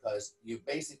after, because you're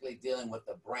basically dealing with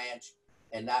the branch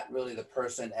and not really the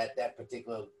person at that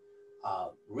particular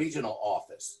regional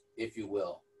office, if you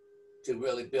will, to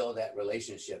really build that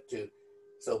relationship too.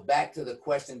 So back to the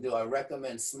question, do I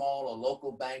recommend small or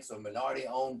local banks or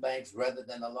minority-owned banks rather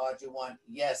than a larger one?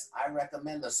 Yes, I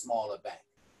recommend a smaller bank,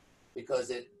 because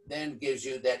it then gives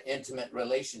you that intimate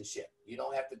relationship. You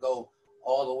don't have to go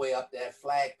all the way up that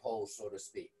flagpole, so to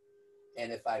speak.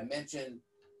 And if I mention,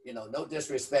 no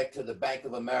disrespect to the Bank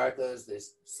of Americas,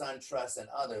 this SunTrust and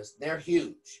others, they're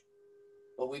huge.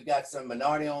 But we've got some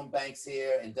minority-owned banks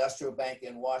here, Industrial Bank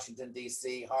in Washington,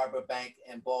 D.C., Harbor Bank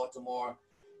in Baltimore,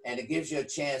 and it gives you a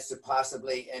chance to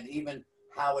possibly, and even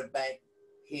Howard Bank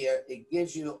here, it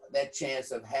gives you that chance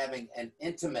of having an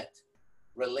intimate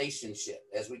relationship.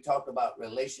 As we talk about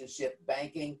relationship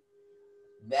banking,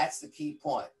 that's the key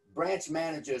point. Branch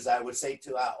managers, I would say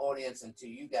to our audience and to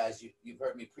you guys, you've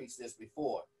heard me preach this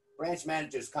before, branch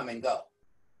managers come and go.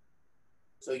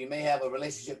 So you may have a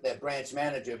relationship with that branch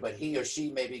manager, but he or she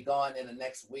may be gone in the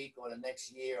next week or the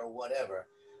next year or whatever.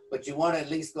 But you want to at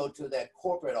least go to that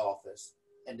corporate office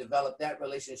and develop that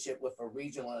relationship with a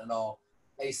regional and all.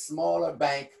 A smaller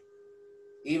bank,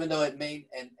 even though it may,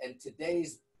 and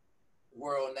today's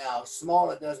world now,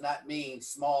 smaller does not mean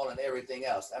small and everything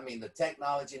else. I mean, the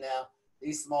technology now,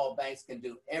 these small banks can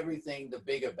do everything the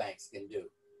bigger banks can do.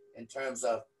 in terms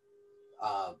of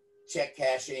check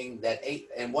cashing,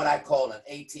 and what I call an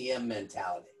ATM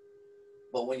mentality.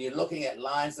 But when you're looking at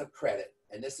lines of credit,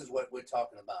 and this is what we're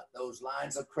talking about, those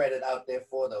lines of credit out there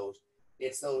for those,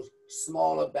 it's those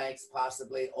smaller banks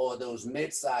possibly, or those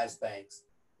mid-sized banks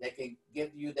that can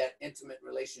give you that intimate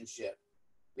relationship,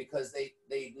 because they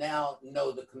now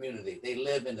know the community. They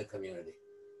live in the community.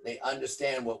 They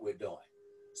understand what we're doing.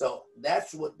 So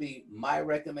that's what be my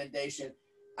recommendation.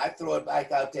 I throw it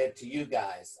back out there to you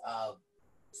guys.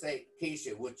 Say,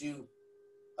 Keisha, would you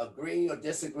agree or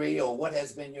disagree, or what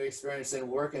has been your experience in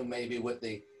working maybe with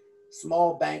the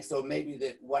small banks, or maybe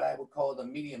what I would call the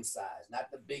medium size, not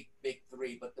the big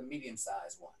three, but the medium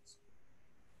sized ones?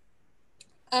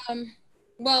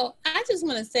 Well, I just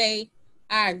want to say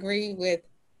I agree with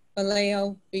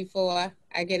Vallejo before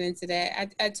I get into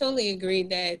that. I totally agree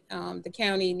that the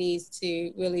county needs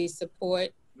to really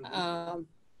support us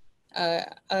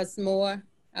more.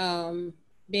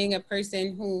 Being a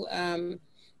person who of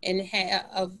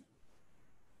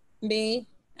me,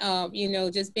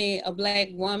 just being a Black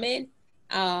woman,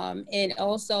 and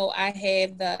also I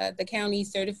have the county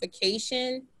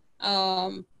certification,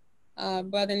 Brother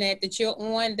Nat, that you're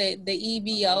on, the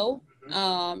EBO.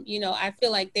 I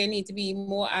feel like there need to be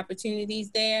more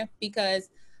opportunities there, because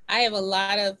I have a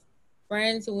lot of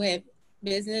friends who have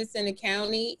business in the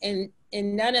county, and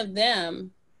none of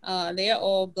them, they're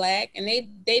all Black, and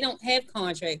they don't have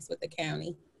contracts with the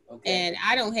county. Okay. And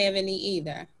I don't have any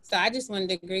either. So I just wanted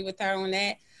to agree with her on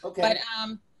that. Okay. But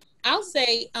I'll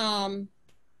say,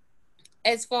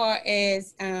 as far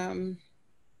as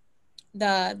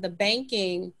the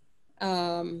banking,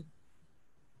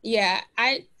 yeah,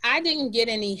 I didn't get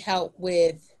any help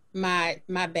with my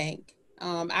bank.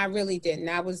 I really didn't.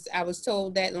 I was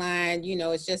told that line,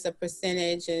 it's just a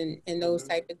percentage and those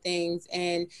type of things.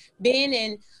 And being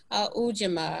in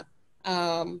Ujamaa,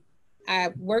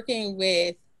 working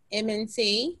with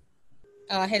M&T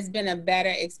has been a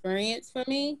better experience for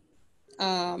me.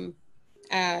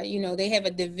 They have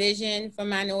a division for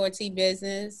minority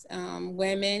business,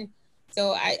 women.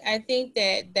 So I think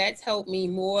that that's helped me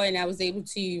more, and I was able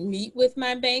to meet with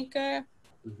my banker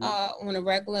on a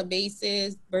regular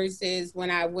basis, versus when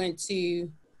I went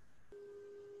to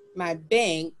my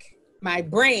bank, my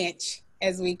branch,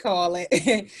 as we call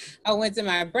it. I went to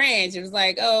my branch. It was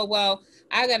like, oh, well,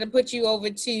 I got to put you over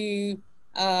to,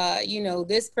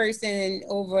 this person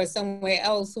over somewhere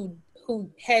else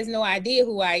who has no idea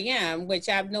who I am, which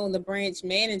I've known the branch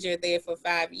manager there for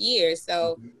 5 years.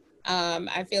 So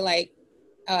I feel like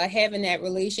having that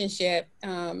relationship,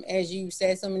 as you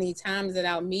said so many times at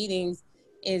our meetings,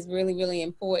 is really, really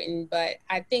important. But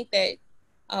I think that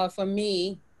for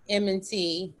me,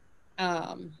 M&T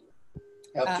helped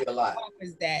you a lot.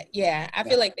 Offers that. Yeah, I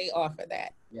feel like they offer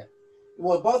that. Yeah.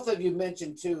 Well, both of you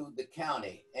mentioned too the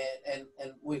county, and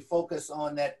we focus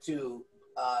on that too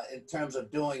in terms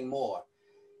of doing more.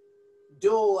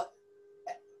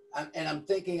 I'm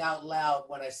thinking out loud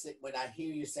when I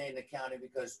hear you saying the county,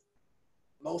 because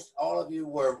all of you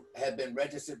have been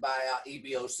registered by our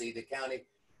EBOC, the County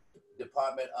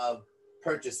Department of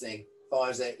Purchasing, as far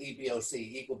as that EBOC,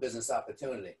 Equal Business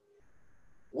Opportunity.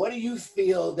 What do you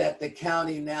feel that the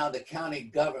county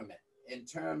government, in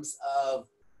terms of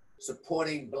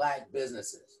supporting Black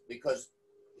businesses? Because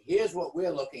here's what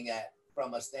we're looking at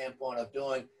from a standpoint of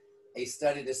doing a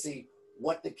study to see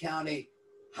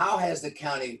how has the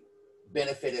county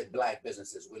benefited Black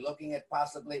businesses. We're looking at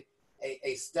possibly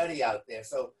a study out there.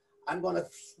 So I'm going to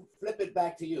flip it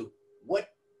back to you.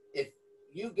 If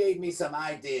you gave me some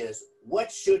ideas,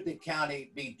 what should the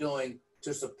county be doing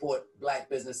to support Black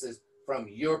businesses from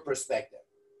your perspective?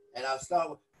 And I'll start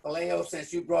with Vallejo,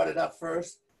 since you brought it up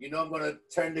first. I'm going to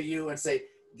turn to you and say,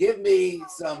 give me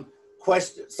some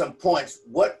points.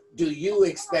 What do you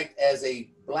expect as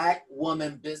a Black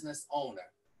woman business owner,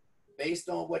 based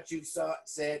on what you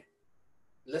said,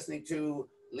 listening to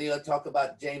Leah talk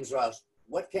about James Rouse?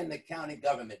 What can the county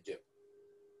government do?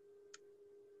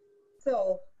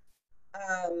 So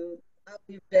I'll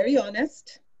be very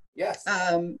honest. Yes.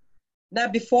 Now,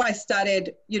 before I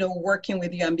started, working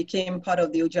with you and became part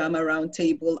of the Ujamaa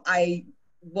Roundtable, I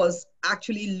was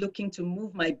actually looking to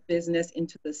move my business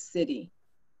into the city,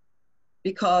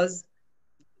 because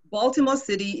Baltimore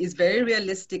City is very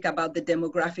realistic about the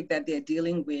demographic that they're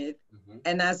dealing with.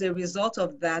 And as a result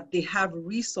of that, they have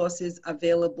resources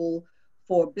available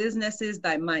for businesses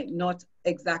that might not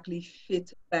exactly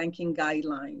fit banking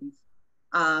guidelines.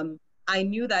 I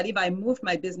knew that if I moved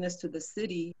my business to the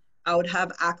city, I would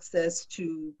have access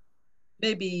to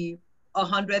maybe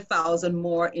 100,000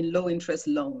 more in low interest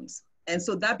loans. And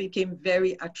so that became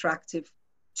very attractive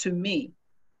to me.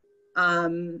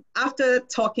 After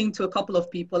talking to a couple of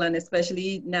people, and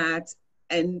especially Nat,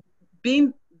 and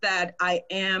being that I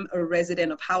am a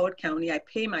resident of Howard County, I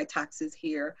pay my taxes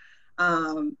here.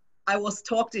 I was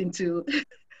talked into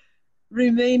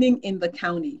remaining in the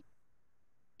county.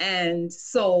 And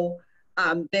so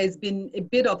there's been a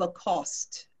bit of a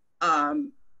cost,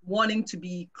 wanting to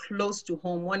be close to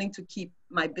home, wanting to keep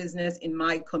my business in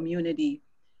my community.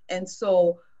 And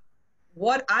so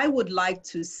what I would like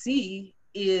to see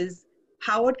is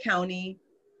Howard County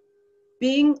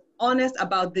being honest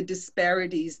about the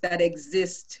disparities that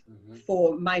exist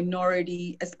for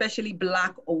minority, especially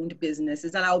Black-owned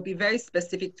businesses. And I'll be very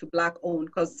specific to Black-owned,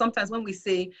 because sometimes when we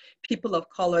say people of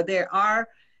color, there are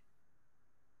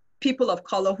people of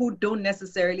color who don't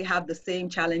necessarily have the same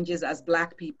challenges as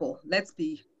Black people. Let's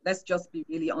just be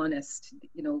really honest.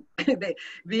 You know,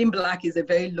 being Black is a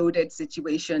very loaded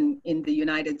situation in the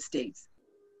United States.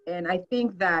 And I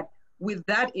think that with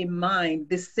that in mind,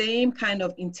 the same kind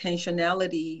of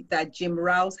intentionality that Jim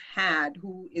Rouse had,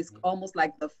 who is almost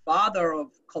like the father of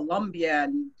Columbia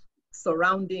and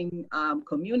surrounding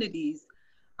communities,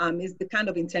 is the kind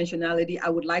of intentionality I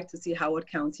would like to see Howard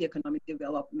County Economic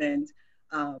Development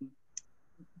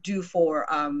do for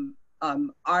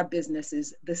our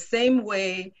businesses. The same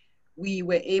way we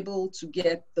were able to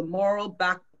get the moral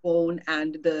backbone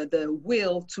and the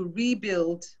will to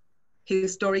rebuild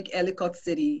historic Ellicott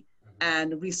City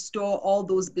and restore all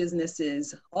those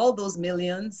businesses, all those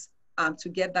millions, to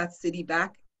get that city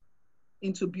back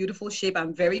into beautiful shape.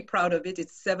 I'm very proud of it.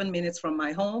 It's 7 minutes from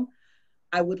my home.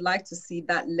 I would like to see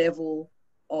that level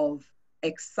of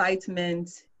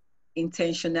excitement,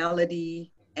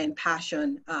 intentionality, and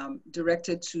passion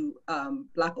directed to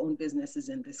Black-owned businesses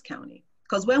in this county.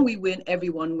 Because when we win,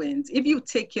 everyone wins. If you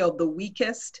take care of the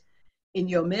weakest in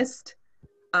your midst,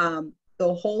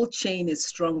 the whole chain is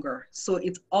stronger. So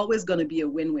it's always going to be a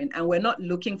win-win. And we're not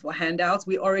looking for handouts.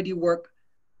 We already work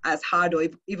as hard or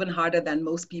even harder than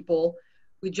most people.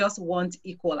 We just want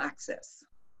equal access.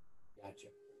 Gotcha.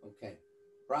 Okay.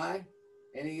 Brian,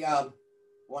 any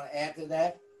want to add to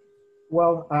that?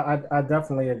 Well, I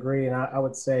definitely agree. And I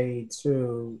would say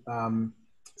too,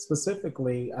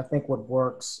 specifically, I think what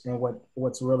works and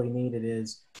what's really needed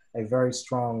is a very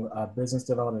strong business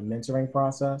development mentoring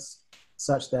process,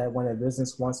 such that when a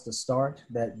business wants to start,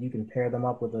 that you can pair them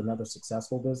up with another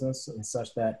successful business, and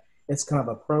such that it's kind of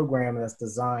a program that's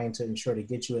designed to ensure to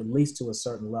get you at least to a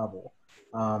certain level,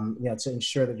 to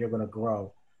ensure that you're going to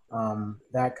grow.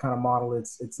 That kind of model,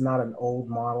 it's not an old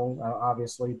model,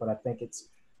 obviously, but I think it's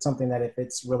something that if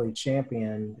it's really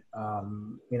championed,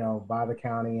 by the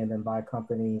county and then by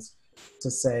companies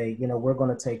to say, we're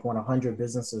going to take on 100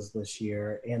 businesses this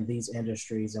year in these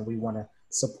industries and we want to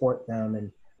support them.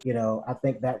 And, I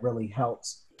think that really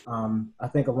helps. I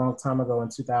think a long time ago in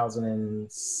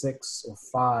 2006 or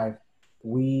 5,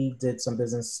 we did some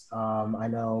business, I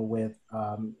know, with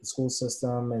the school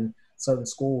system and certain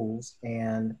schools.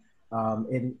 And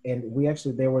we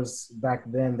actually,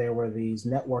 back then, there were these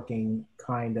networking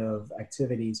kind of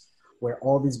activities where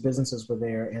all these businesses were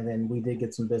there. And then we did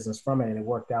get some business from it and it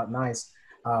worked out nice.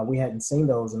 We hadn't seen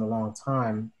those in a long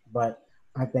time, but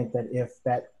I think that if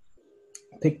that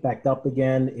picked back up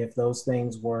again, if those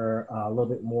things were a little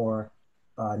bit more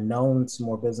known to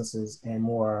more businesses and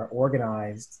more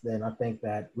organized, then I think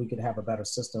that we could have a better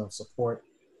system of support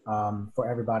for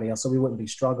everybody else. So we wouldn't be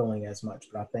struggling as much,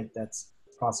 but I think that's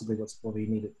possibly what's will be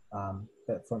needed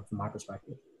from my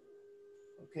perspective.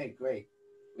 Okay, great.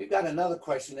 We've got another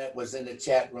question that was in the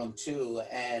chat room too,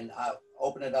 and I'll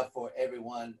open it up for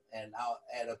everyone and I'll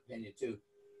add opinion too.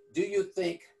 Do you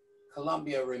think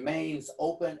Columbia remains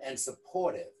open and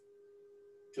supportive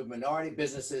to minority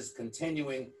businesses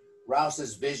continuing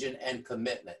Rouse's vision and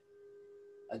commitment?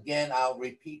 Again, I'll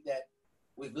repeat that.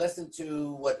 We've listened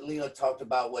to what Leo talked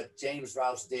about, what James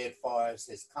Rouse did for us,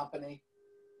 his company.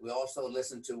 We also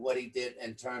listened to what he did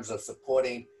in terms of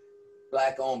supporting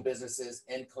Black-owned businesses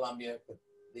in Columbia,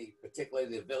 particularly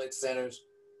the village centers.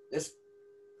 This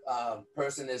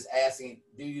person is asking,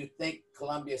 do you think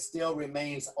Columbia still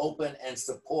remains open and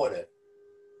supportive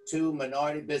to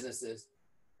minority businesses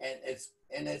and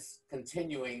its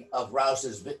continuing of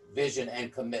Rouse's vision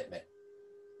and commitment?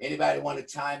 Anybody want to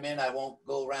chime in? I won't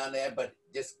go around there, but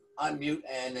just unmute,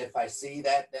 and if I see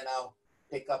that, then I'll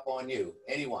pick up on you.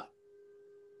 Anyone?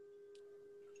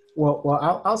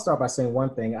 Well, I'll start by saying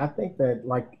one thing. I think that,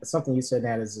 like something you said,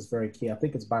 Nat, is very key. I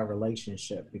think it's by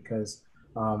relationship, because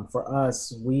for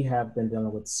us, we have been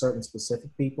dealing with certain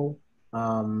specific people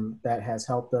that has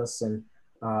helped us, and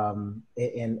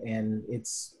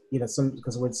it's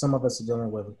because with some of us are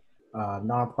dealing with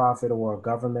nonprofit or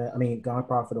government. I mean,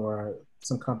 nonprofit or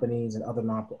some companies and other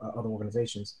other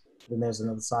organizations. Then there's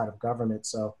another side of government.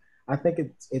 So I think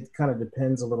it kind of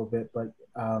depends a little bit, but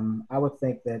I would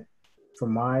think that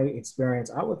from my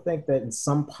experience, I would think that in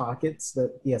some pockets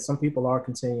that, yeah, some people are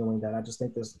continuing that. I just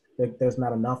think there's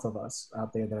not enough of us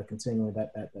out there that are continuing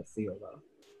that field though.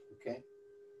 Okay,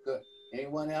 good.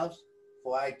 Anyone else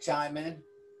before I chime in?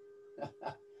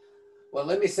 Well,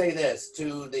 let me say this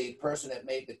to the person that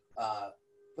made the,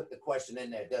 put the question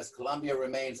in there. Does Columbia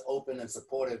remains open and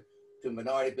supportive to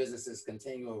minority businesses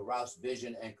continuing with Rouse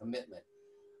vision and commitment?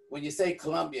 When you say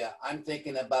Columbia, I'm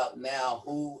thinking about now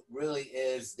who really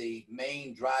is the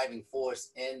main driving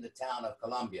force in the town of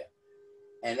Columbia,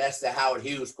 and that's the Howard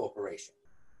Hughes Corporation.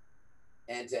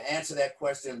 And to answer that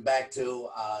question back to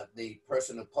the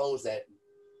person who posed that,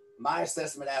 my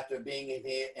assessment after being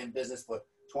here in business for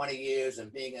 20 years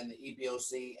and being in the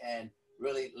EBOC and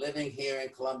really living here in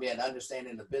Columbia and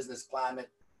understanding the business climate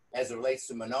as it relates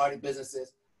to minority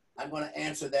businesses, I'm going to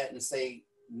answer that and say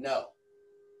no.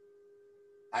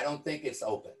 I don't think it's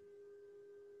open.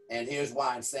 And here's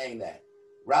why I'm saying that.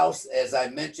 Rouse, as I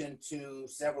mentioned to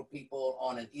several people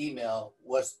on an email,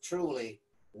 was truly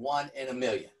one in a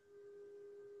million.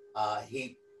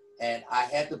 And I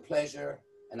had the pleasure,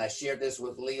 and I shared this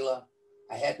with Leela,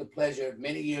 I had the pleasure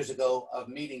many years ago of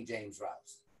meeting James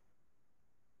Rouse.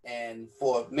 And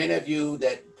for many of you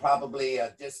that probably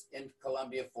are just in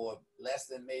Columbia for less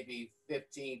than maybe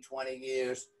 15, 20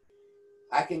 years,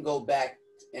 I can go back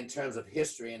in terms of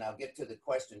history, and I'll get to the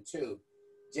question too.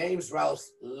 James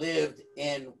Rouse lived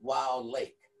in Wild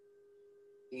Lake.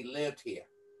 He lived here.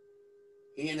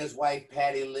 He and his wife,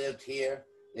 Patty, lived here.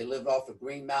 They lived off of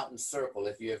Green Mountain Circle.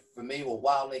 If you're familiar with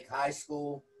Wild Lake High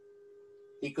School,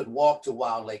 he could walk to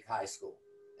Wild Lake High School.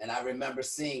 And I remember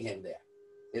seeing him there.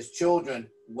 His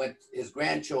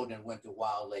grandchildren went to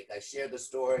Wild Lake. I shared the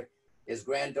story. His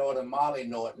granddaughter, Molly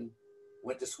Norton,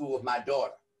 went to school with my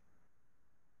daughter.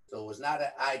 So it was not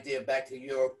an idea, back to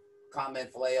your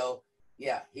comment, Vallejo.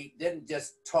 Yeah, he didn't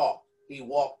just talk, he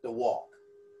walked the walk.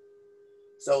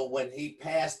 So when he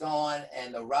passed on,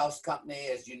 and the Rouse Company,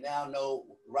 as you now know,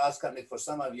 Rouse Company, for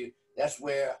some of you, that's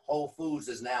where Whole Foods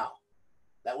is now.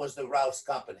 That was the Rouse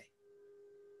Company.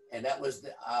 And that was,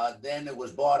 then it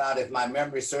was bought out, if my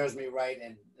memory serves me right,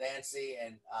 and Nancy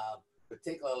and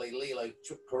particularly Leela,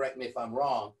 correct me if I'm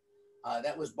wrong,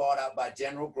 that was bought out by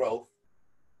General Growth.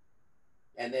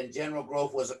 And then General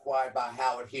Growth was acquired by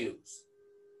Howard Hughes.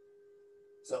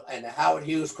 So, and the Howard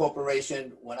Hughes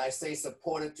Corporation, when I say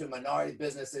supported to minority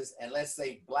businesses, and let's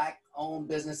say Black-owned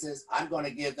businesses, I'm going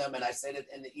to give them, and I said it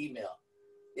in the email,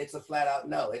 it's a flat out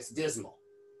no, it's dismal.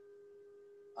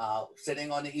 Sitting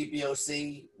on the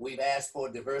EBOC, we've asked for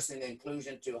diversity and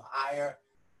inclusion to hire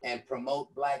and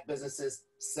promote Black businesses,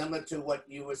 similar to what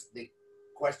you was, the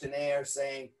questionnaire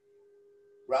saying,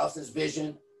 Rouse's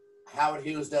vision. Howard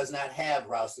Hughes does not have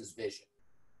Rouse's vision.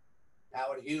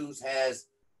 Howard Hughes has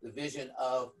the vision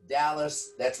of Dallas.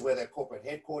 That's where their corporate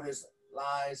headquarters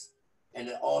lies, and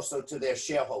then also to their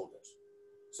shareholders.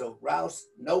 So Rouse,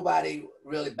 nobody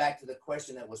really, back to the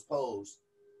question that was posed,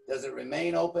 does it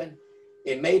remain open?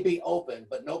 It may be open,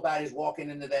 but nobody's walking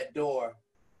into that door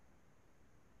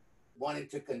wanting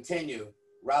to continue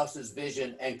Rouse's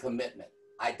vision and commitment.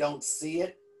 I don't see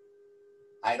it.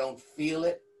 I don't feel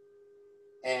it.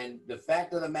 And the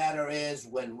fact of the matter is,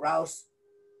 when Rouse,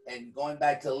 and going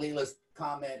back to Leela's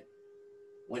comment,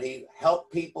 when he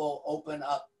helped people open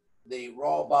up the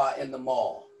Raw Bar in the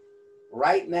mall,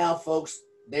 right now, folks,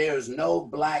 there's no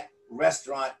Black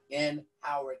restaurant in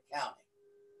Howard County,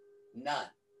 none.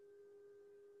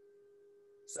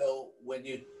 So when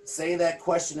you say that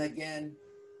question again,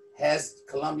 has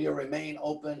Columbia remained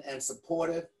open and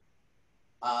supportive?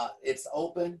 It's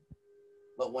open.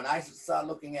 But when I start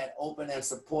looking at open and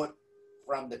support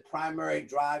from the primary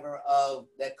driver of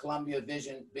that Columbia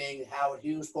vision being Howard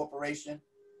Hughes Corporation,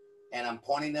 and I'm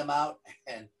pointing them out,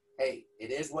 and hey, it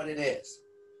is what it is.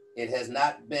 It has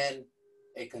not been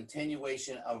a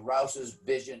continuation of Rouse's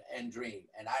vision and dream.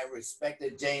 And I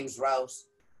respected James Rouse,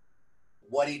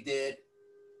 what he did.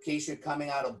 Keisha,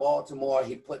 coming out of Baltimore,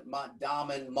 he put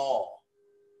Mondawmin Mall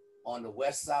on the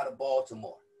west side of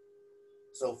Baltimore.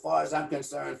 So far as I'm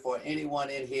concerned, for anyone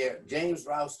in here, James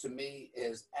Rouse to me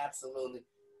is absolutely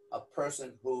a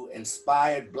person who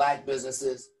inspired Black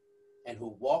businesses and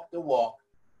who walked the walk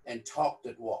and talked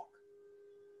the walk.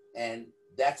 And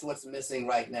that's what's missing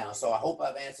right now. So I hope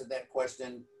I've answered that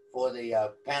question for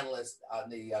the panelists on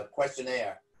the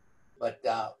questionnaire. But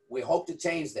we hope to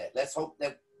change that. Let's hope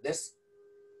that this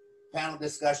panel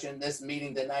discussion, this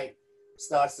meeting tonight,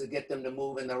 starts to get them to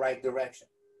move in the right direction.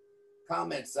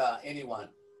 Comments, anyone?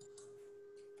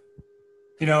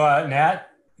 You know,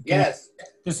 Nat, Yes.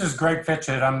 This is Greg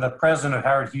Fitchett. I'm the president of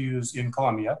Howard Hughes in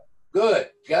Columbia. Good.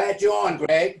 Glad you're on,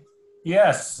 Greg.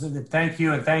 Yes, thank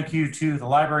you. And thank you to the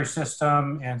library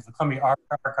system and the Columbia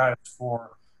Archives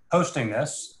for hosting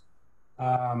this.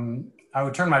 I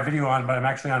would turn my video on, but I'm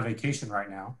actually on vacation right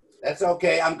now. That's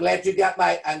okay. I'm glad you got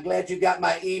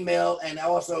my email, and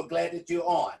I'm also glad that you're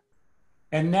on.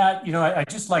 And Nat, you know, I'd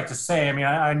just like to say, I mean,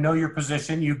 I know your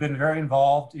position. You've been very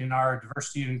involved in our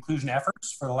diversity and inclusion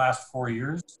efforts for the last 4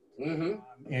 years. Mm-hmm.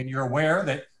 And you're aware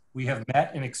that we have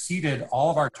met and exceeded all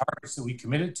of our targets that we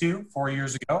committed to 4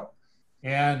 years ago.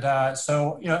 And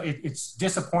so, you know, it's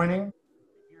disappointing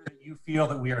that you feel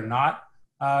that we are not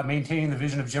maintaining the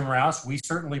vision of Jim Rouse. We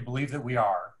certainly believe that we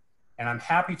are. And I'm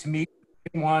happy to meet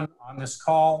anyone on this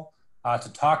call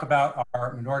to talk about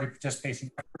our minority participation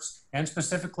efforts and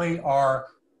specifically our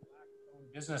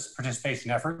Black-owned business participation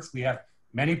efforts. We have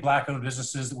many Black-owned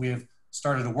businesses that we have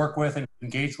started to work with and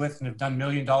engage with and have done $1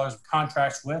 million of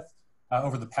contracts with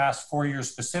over the past 4 years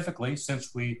specifically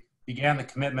since we began the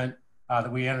commitment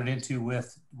that we entered into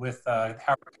with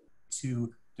Howard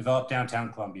to develop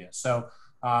downtown Columbia. So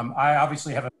I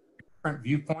obviously have a different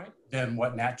viewpoint than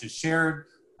what Nat just shared.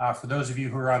 For those of you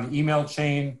who are on the email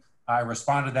chain, I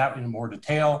responded to that in more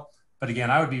detail. But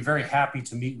again, I would be very happy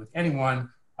to meet with anyone.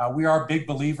 We are big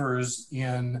believers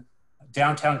in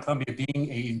downtown Columbia being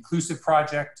an inclusive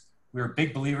project. We are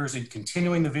big believers in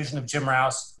continuing the vision of Jim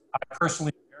Rouse. I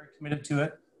personally am very committed to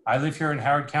it. I live here in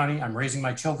Howard County. I'm raising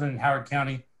my children in Howard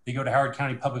County. They go to Howard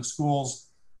County Public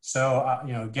Schools. So,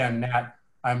 you know, again, Nat,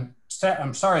 I'm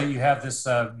sorry that you have this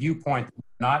viewpoint that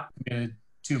we're not committed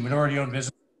to minority-owned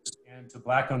businesses and to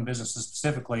Black-owned businesses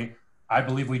specifically. I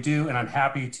believe we do, and I'm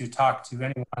happy to talk to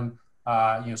anyone,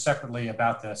 you know, separately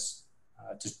about this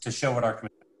to show what our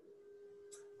commitment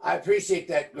is. I appreciate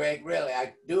that, Greg. Really,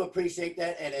 I do appreciate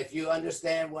that. And if you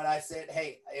understand what I said,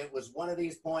 hey, it was one of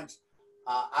these points.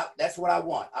 That's what I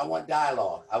want. I want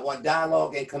dialogue. I want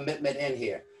dialogue and commitment in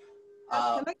here.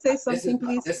 Can I say something,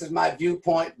 please? This is my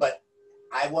viewpoint, but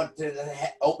I want to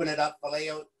open it up for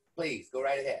Leo. Please go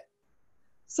right ahead.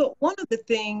 So one of the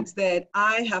things that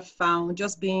I have found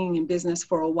just being in business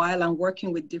for a while and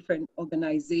working with different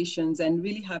organizations and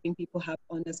really having people have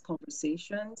honest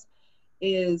conversations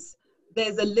is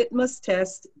there's a litmus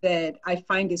test that I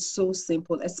find is so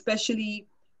simple, especially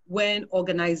when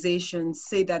organizations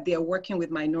say that they are working with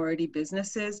minority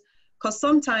businesses, because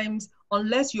sometimes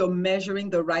unless you're measuring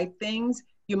the right things,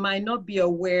 you might not be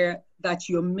aware that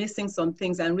you're missing some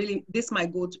things. And really, this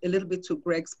might go a little bit to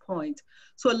Greg's point.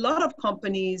 So a lot of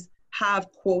companies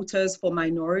have quotas for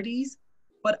minorities,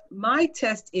 but my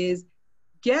test is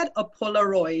get a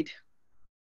Polaroid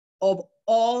of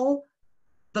all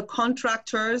the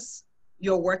contractors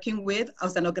you're working with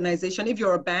as an organization. If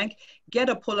you're a bank, get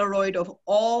a Polaroid of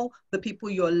all the people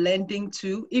you're lending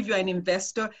to. If you're an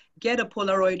investor, get a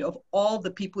Polaroid of all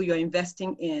the people you're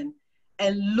investing in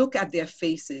and look at their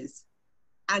faces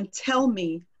and tell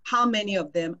me how many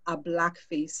of them are Black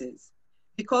faces.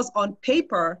 Because on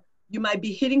paper, you might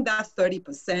be hitting that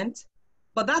 30%,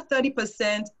 but that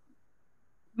 30%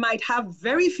 might have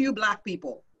very few Black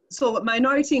people. So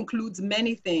minority includes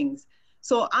many things.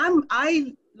 So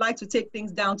I like to take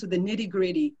things down to the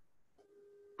nitty-gritty.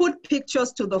 Put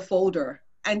pictures to the folder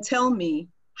and tell me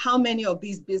how many of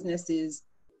these businesses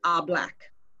are Black.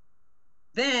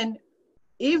 Then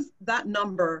if that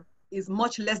number is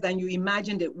much less than you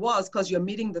imagined it was because you're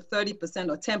meeting the 30%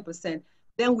 or 10%,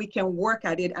 then we can work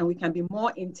at it and we can be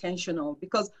more intentional.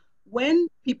 Because when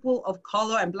people of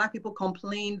color and Black people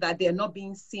complain that they're not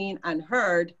being seen and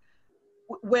heard,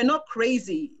 we're not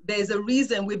crazy. There's a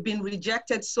reason we've been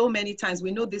rejected so many times.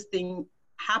 We know this thing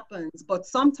happens, but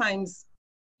sometimes,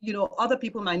 you know, other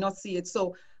people might not see it.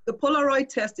 So the Polaroid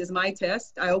test is my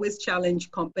test. I always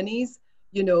challenge companies,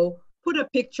 you know, put a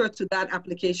picture to that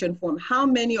application form. How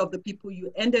many of the people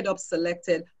you ended up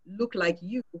selected look like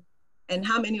you? And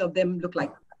how many of them look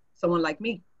like someone like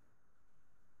me?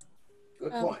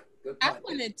 Good point. Good point. I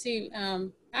wanted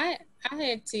to, I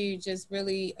had to just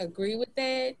really agree with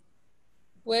that,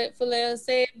 what Phileo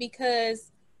said,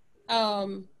 because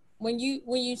when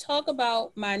you talk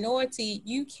about minority,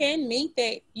 you can meet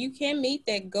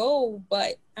that goal,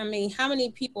 but I mean, how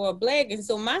many people are Black? And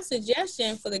so my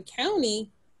suggestion for the county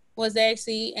was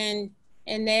actually, and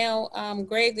now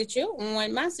Greg, that you're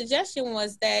on, my suggestion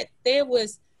was that there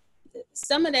was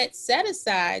some of that set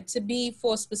aside to be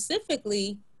for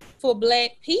specifically for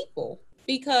Black people,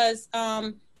 because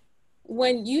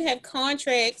when you have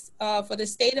contracts for the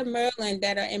state of Maryland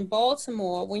that are in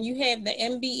Baltimore, when you have the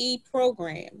MBE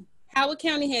program, Howard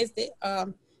County has the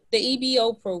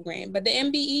EBO program, but the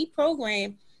MBE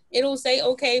program, it'll say,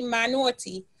 okay,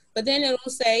 minority, but then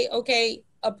it'll say, okay,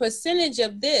 a percentage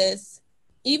of this,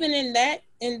 even in that,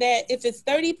 if it's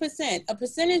 30%, a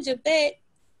percentage of that,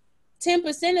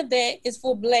 10% of that is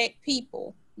for Black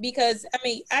people. Because, I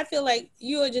mean, I feel like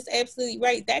you are just absolutely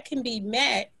right. That can be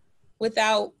met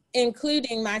without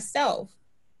including myself.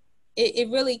 It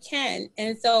really can.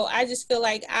 And so I just feel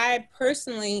like I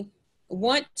personally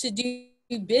want to do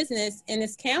business in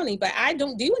this county, but I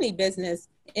don't do any business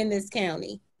in this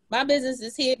county. My business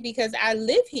is here because I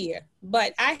live here,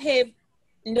 but I have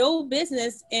no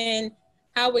business in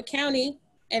Howard County.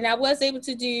 And I was able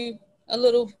to do a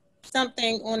little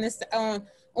something on this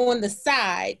on the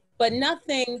side, but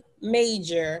nothing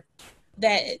major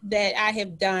that I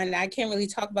have done. I can't really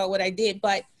talk about what I did,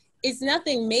 but it's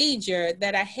nothing major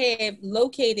that I have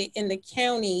located in the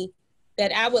county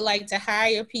that I would like to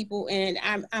hire people in.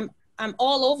 I'm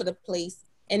all over the place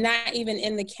and not even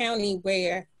in the county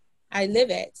where I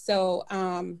live at. So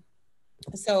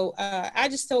I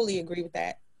just totally agree with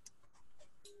that.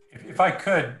 If I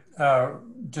could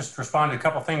just respond to a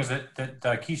couple of things that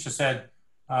Keisha said.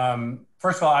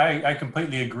 First of all, I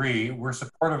completely agree. We're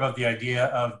supportive of the idea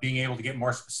of being able to get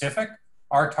more specific.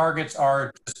 Our targets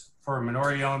are just for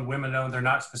minority-owned, women-owned. They're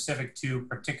not specific to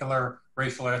particular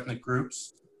racial or ethnic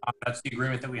groups. That's the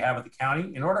agreement that we have with the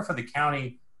county. In order for the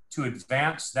county to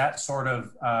advance that sort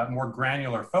of more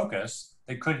granular focus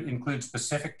that could include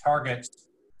specific targets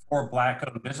for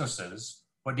Black-owned businesses,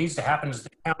 what needs to happen is the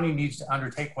county needs to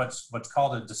undertake what's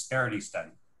called a disparity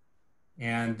study.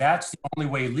 And that's the only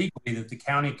way legally that the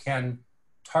county can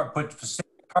put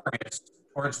specific targets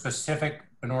towards specific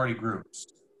minority groups.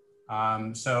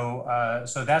 So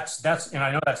that's, and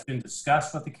I know that's been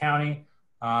discussed with the county.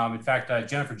 In fact,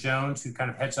 Jennifer Jones, who kind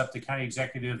of heads up the county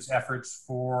executive's efforts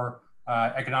for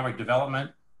economic development,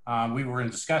 we were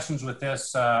in discussions with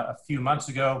this a few months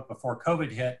ago before COVID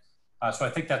hit. So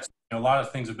I think that's, a lot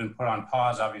of things have been put on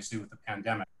pause, obviously, with the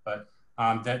pandemic, but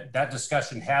that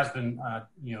discussion has been,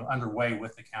 underway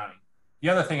with the county. The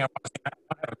other thing I want to say, I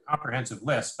don't have a comprehensive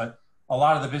list, but a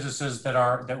lot of the businesses that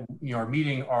are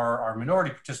meeting our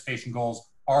minority participation goals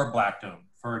are Black-owned.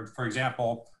 For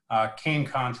example, Kane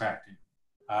Contracting,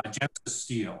 Genesis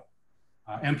Steel,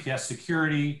 MPS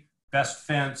Security, Best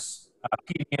Fence,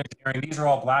 PD Engineering. These are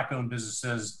all Black-owned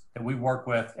businesses that we work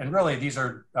with, and really these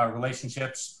are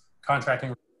relationships, contracting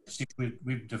relationships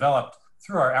we've developed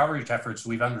through our outreach efforts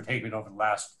we've undertaken over the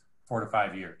last 4 to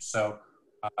 5 years. So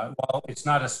while it's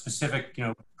not a specific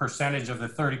percentage of the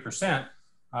 30%,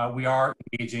 we are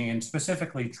engaging in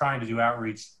specifically trying to do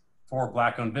outreach for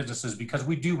Black-owned businesses because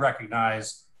we do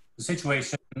recognize the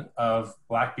situation of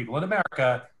Black people in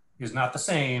America is not the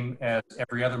same as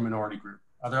every other minority group.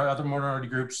 Other minority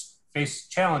groups face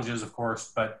challenges, of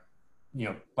course, but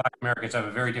Black Americans have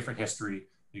a very different history.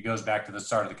 It goes back to the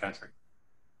start of the country.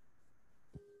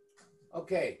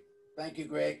 Okay, thank you,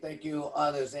 Greg. Thank you,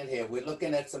 others in here. We're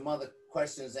looking at some other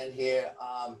questions in here.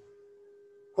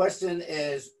 Question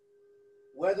is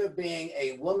whether being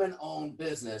a woman-owned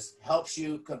business helps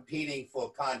you competing for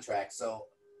contracts. So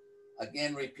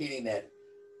again, repeating that,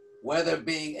 whether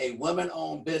being a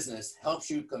woman-owned business helps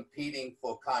you competing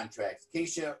for contracts.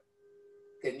 Keisha,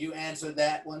 can you answer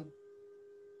that one?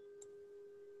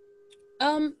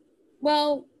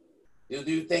 Well,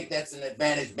 do you think that's an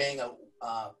advantage being a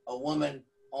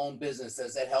woman-owned business?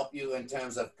 Does that help you in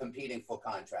terms of competing for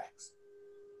contracts?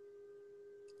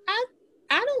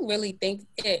 I don't really think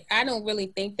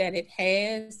that it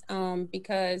has,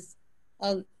 because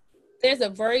there's a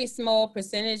very small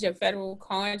percentage of federal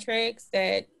contracts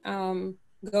that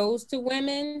goes to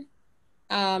women.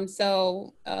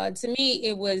 So to me,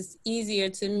 it was easier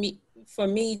for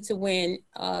me to win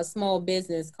small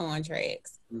business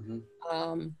contracts.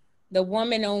 Mm-hmm. The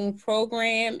woman-owned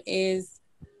program is,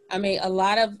 a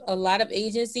lot of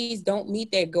agencies don't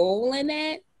meet their goal in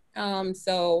that.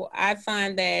 So I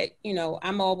find that,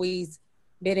 I'm always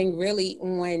bidding really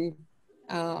on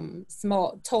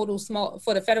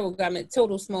for the federal government,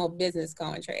 total small business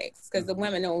contracts, because the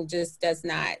women-owned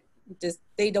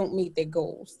they don't meet their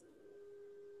goals.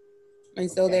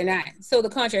 And so they're not, so the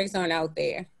contracts aren't out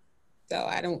there. So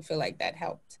I don't feel like that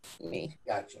helped me.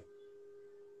 Gotcha.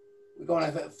 We're going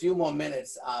to have a few more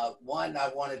minutes. One, I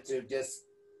wanted to just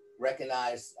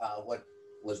recognize what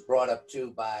was brought up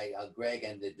too by Greg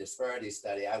and the disparity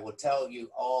study. I will tell you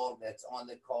all that's on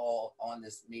the call on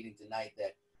this meeting tonight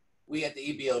that we at the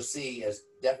EBOC is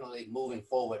definitely moving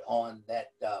forward on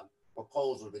that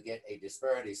proposal to get a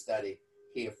disparity study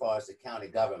here as far as the county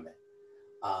government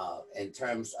in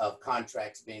terms of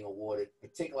contracts being awarded,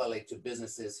 particularly to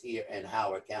businesses here in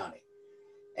Howard County.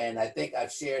 And I think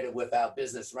I've shared it with our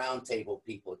business roundtable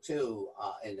people too,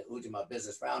 in the Ujamaa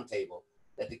Business Roundtable,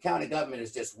 that the county government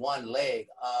is just one leg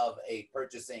of a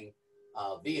purchasing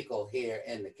vehicle here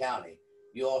in the county.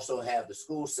 You also have the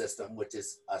school system, which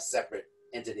is a separate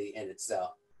entity in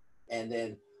itself. And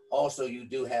then also you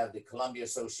do have the Columbia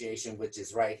Association, which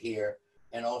is right here.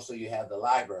 And also you have the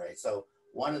library. So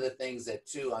one of the things that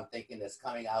too, I'm thinking that's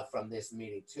coming out from this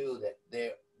meeting too, that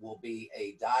there will be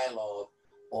a dialogue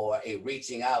or a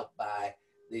reaching out by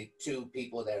the two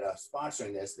people that are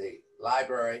sponsoring this, the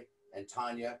library and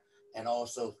Tanya, and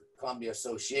also Columbia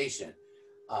Association.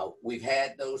 We've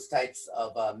had those types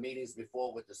of meetings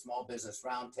before with the Small Business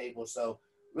Roundtable. So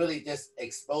really just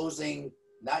exposing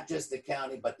not just the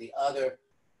county, but the other,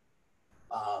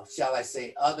 shall I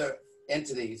say, other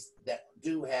entities that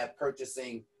do have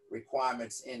purchasing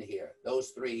requirements in here. Those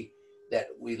three that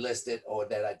we listed or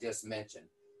that I just mentioned.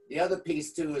 The other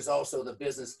piece too is also the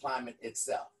business climate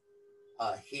itself.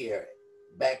 Here,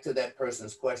 back to that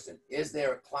person's question, is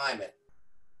there a climate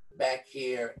back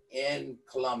here in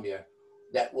Columbia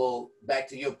that will, back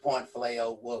to your point,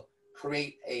 Faleo, will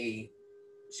create a,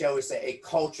 shall we say, a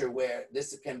culture where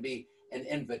this can be an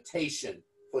invitation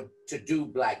to do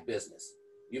Black business?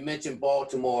 You mentioned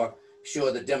Baltimore,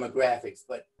 sure, the demographics,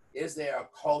 but is there a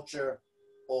culture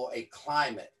or a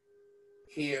climate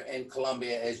here in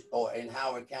Columbia or in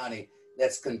Howard County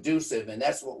that's conducive? And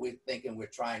that's what we're thinking we're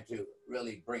trying to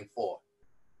really bring forth,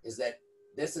 is that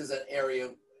this is an area,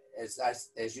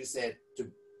 as you said,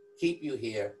 to keep you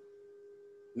here,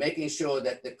 making sure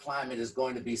that the climate is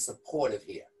going to be supportive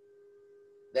here.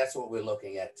 That's what we're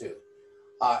looking at too.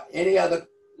 Any other,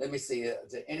 let me see,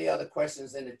 is there any other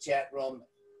questions in the chat room?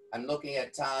 I'm looking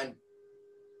at time.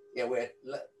 Yeah, we're at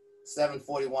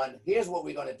 7:41. Here's what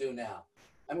we're gonna do now.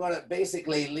 I'm gonna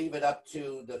basically leave it up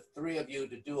to the three of you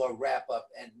to do a wrap up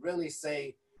and really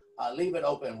say, leave it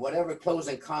open, whatever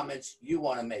closing comments you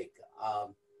wanna make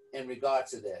in regard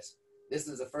to this. This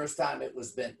is the first time it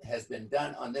has been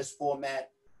done on this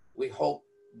format. We hope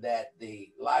that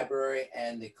the library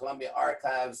and the Columbia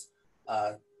Archives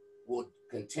will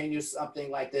continue something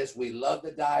like this. We love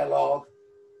the dialogue.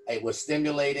 It was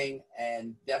stimulating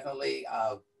and definitely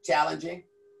challenging.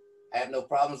 I have no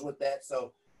problems with that.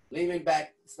 So leaving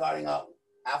back, starting out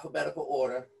alphabetical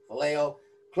order, Faleo,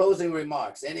 closing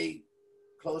remarks. Any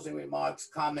closing remarks,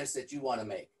 comments that you want to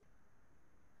make?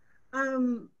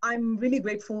 I'm really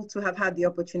grateful to have had the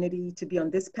opportunity to be on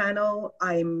this panel.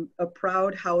 I'm a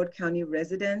proud Howard County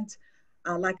resident.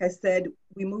 Like I said,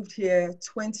 we moved here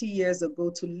 20 years ago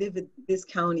to live in this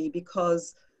county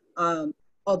because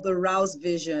of the Rouse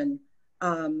vision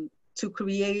to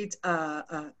create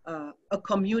a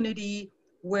community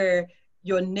where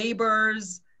your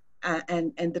neighbors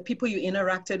and the people you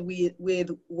interacted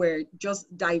with were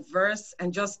just diverse,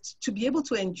 and just to be able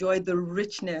to enjoy the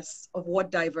richness of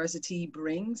what diversity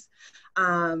brings.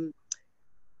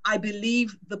 I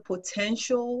believe the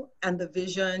potential and the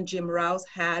vision Jim Rouse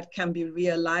had can be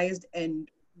realized and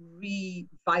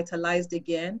revitalized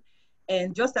again.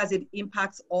 And just as it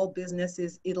impacts all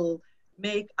businesses, it'll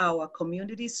make our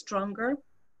communities stronger.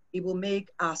 It will make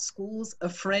our schools a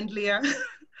friendlier,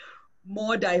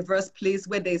 more diverse place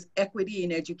where there's equity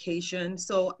in education.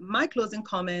 So my closing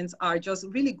comments are just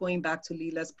really going back to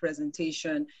Leela's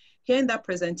presentation. Hearing that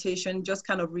presentation just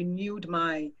kind of renewed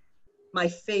my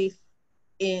faith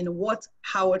in what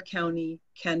Howard County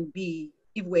can be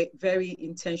if we're very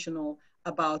intentional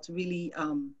about really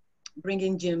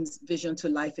bringing Jim's vision to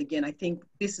life again. I think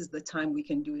this is the time we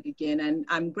can do it again. And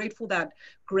I'm grateful that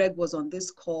Greg was on this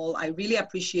call. I really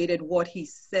appreciated what he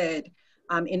said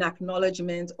in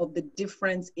acknowledgement of the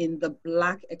difference in the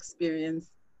Black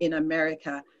experience in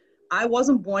America. I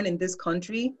wasn't born in this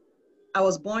country. I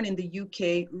was born in the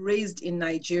UK, raised in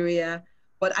Nigeria,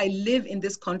 but I live in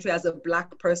this country as a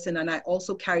Black person, and I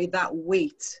also carry that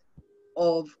weight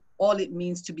of all it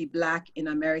means to be Black in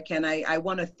America. And I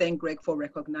want to thank Greg for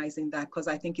recognizing that, because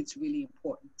I think it's really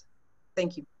important.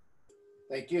 Thank you.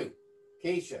 Thank you.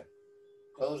 Keisha,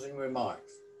 closing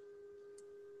remarks.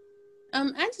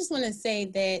 I just want to say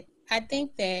that I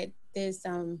think that this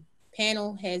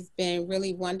panel has been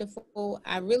really wonderful.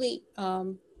 I really,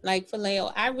 like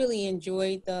Faleo, I really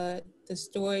enjoyed the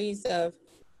stories of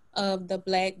the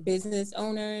Black business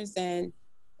owners, and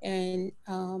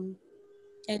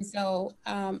so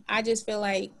I just feel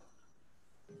like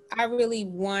I really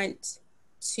want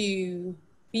to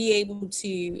be able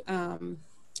to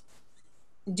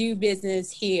do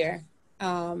business here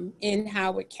in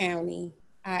Howard County.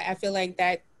 I feel like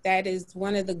that is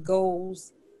one of the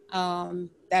goals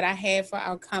that I have for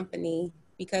our company,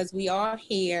 because we are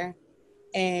here,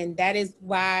 and that is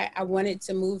why I wanted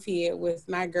to move here with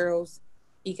my girls,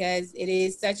 because it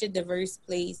is such a diverse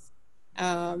place,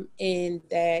 and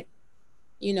that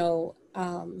you know,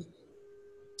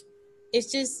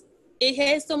 it's just, it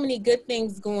has so many good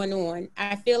things going on.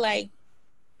 I feel like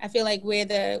where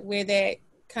that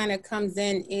kind of comes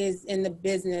in is in the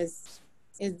business,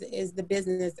 is the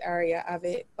business area of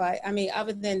it. But I mean,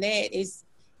 other than that, it's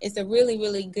a really,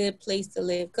 really good place to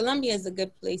live. Columbia is a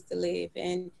good place to live,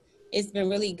 and it's been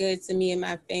really good to me and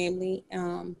my family.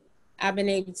 I've been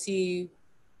able to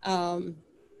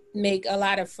make a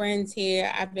lot of friends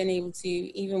here. I've been able to,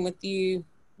 even with you,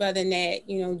 Brother Nat,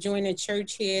 you know, join a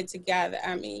church here together.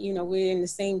 I mean, you know, we're in the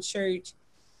same church.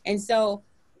 And so,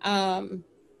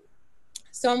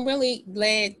 so I'm really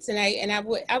glad tonight, and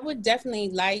I would definitely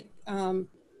like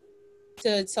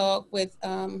to talk with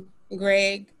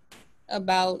Greg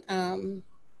about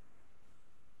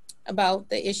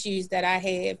the issues that I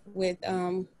have with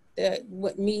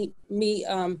me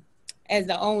as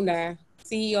the owner,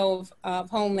 CEO of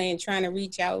Homeland, trying to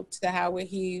reach out to Howard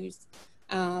Hughes,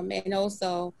 and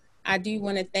also I do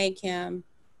want to thank him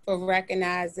for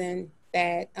recognizing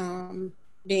that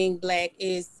being Black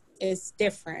is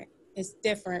different. It's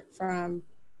different from,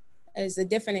 it's a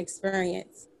different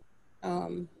experience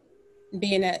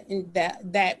being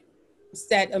that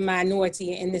set a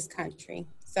minority in this country.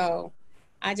 So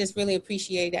I just really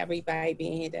appreciate everybody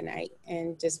being here tonight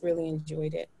and just really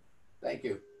enjoyed it. Thank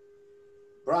you.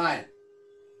 Brian.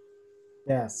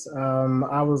 Yes,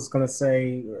 I was going to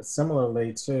say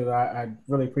similarly too. I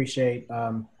really appreciate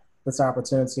this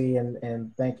opportunity,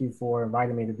 and thank you for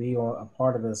inviting me to be a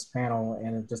part of this panel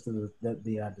and just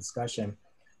the discussion.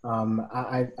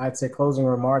 I'd say closing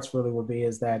remarks really would be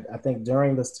is that I think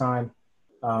during this time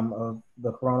of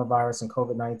the coronavirus and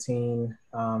COVID-19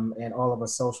 and all of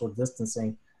us social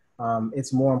distancing,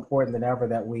 it's more important than ever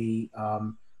that we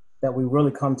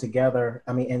really come together.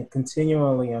 I mean, and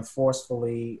continually and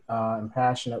forcefully and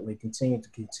passionately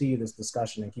continue this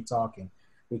discussion and keep talking,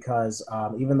 because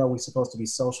even though we're supposed to be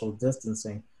social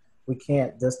distancing, we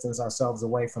can't distance ourselves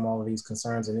away from all of these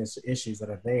concerns and issues that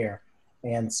are there.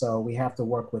 And so we have to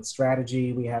work with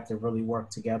strategy. We have to really work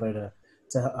together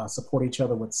to support each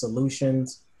other with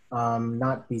solutions,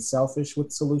 not be selfish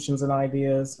with solutions and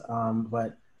ideas,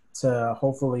 but to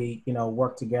hopefully, you know,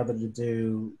 work together to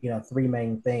do, you know, three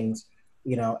main things,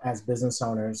 you know, as business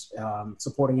owners,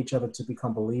 supporting each other to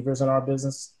become believers in our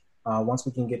business. Once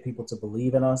we can get people to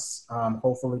believe in us,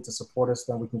 hopefully to support us,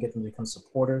 then we can get them to become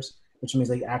supporters, which means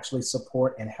they actually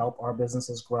support and help our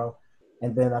businesses grow.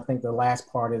 And then I think the last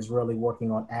part is really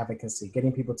working on advocacy,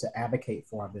 getting people to advocate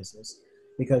for our business.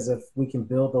 Because if we can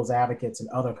build those advocates in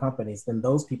other companies, then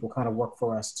those people kind of work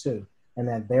for us too. And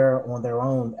that they're on their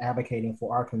own advocating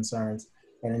for our concerns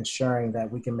and ensuring that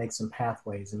we can make some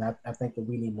pathways. And I think that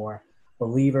we need more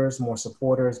believers, more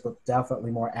supporters, but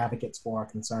definitely more advocates for our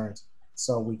concerns,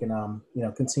 so we can you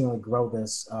know, continually grow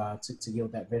this to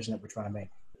yield that vision that we're trying to make.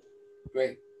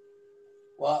 Great.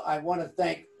 Well, I want to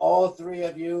thank all three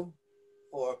of you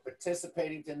for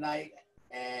participating tonight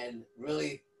and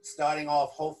really starting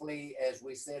off. Hopefully, as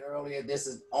we said earlier, this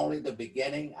is only the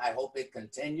beginning. I hope it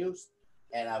continues,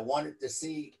 and I wanted to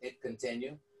see it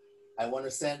continue. I want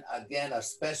to send, again, a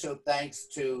special thanks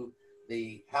to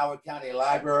the Howard County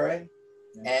Library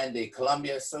and the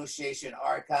Columbia Association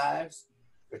Archives,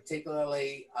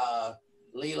 particularly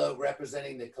Leela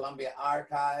representing the Columbia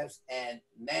Archives. And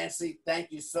Nancy,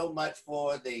 thank you so much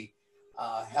for the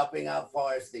helping out as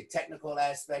far as the technical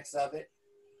aspects of it.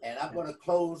 And I'm going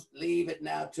to leave it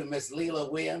now to Miss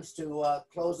Leela Williams to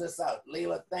close us out.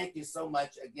 Leela, thank you so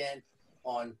much again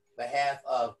on behalf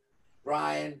of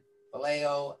Brian,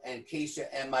 Vallejo, and Keisha,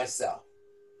 and myself.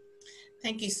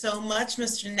 Thank you so much,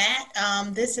 Mr.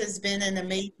 Nat. This has been an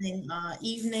amazing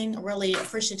evening. Really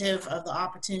appreciative of the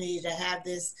opportunity to have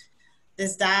this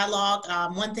dialogue.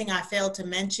 One thing I failed to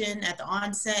mention at the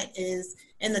onset is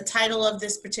in the title of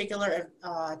this particular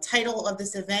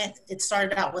event, it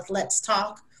started out with Let's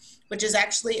Talk, which is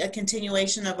actually a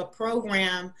continuation of a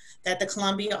program that the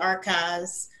Columbia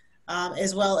Archives,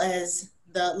 as well as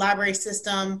the library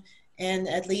system and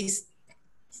at least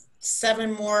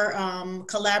 7 more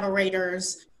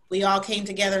collaborators. We all came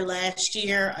together last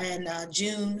year on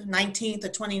June 19th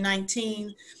of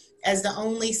 2019 as the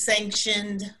only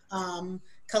sanctioned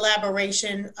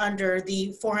collaboration under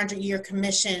the 400-Year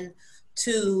Commission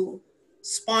to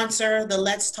sponsor the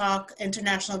Let's Talk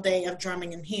International Day of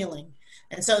Drumming and Healing.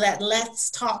 And so that Let's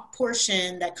Talk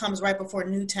portion that comes right before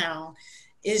Newtown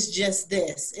is just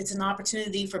this. It's an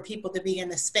opportunity for people to be in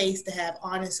a space to have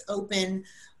honest, open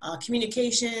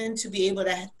communication, to be able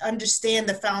to understand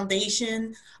the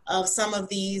foundation of some of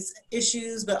these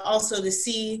issues, but also to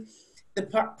see the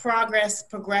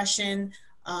progression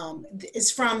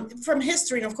is from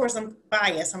history. And of course, I'm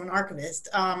biased, I'm an archivist.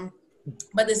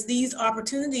 But it's these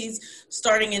opportunities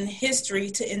starting in history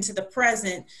to into the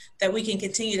present that we can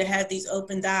continue to have these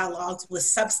open dialogues with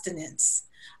substance.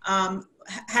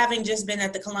 Having just been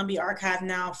at the Columbia Archive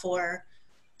now for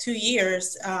 2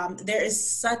 years, there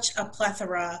is such a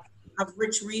plethora of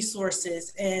rich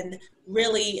resources, and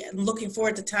really looking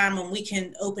forward to time when we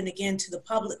can open again to the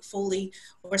public fully.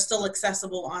 We're still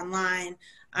accessible online.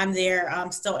 I'm there,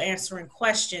 I'm still answering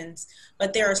questions,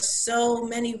 but there are so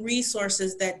many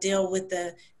resources that deal with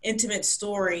the intimate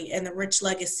story and the rich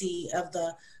legacy of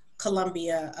the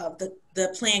Columbia, of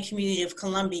the planned community of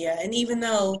Columbia. And even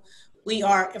though we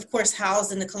are, of course,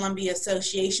 housed in the Columbia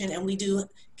Association, and we do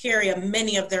carry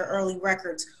many of their early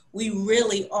records, we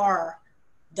really are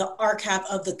the archive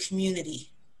of the community.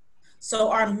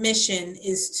 So our mission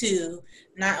is to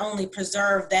not only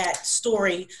preserve that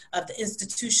story of the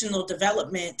institutional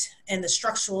development and the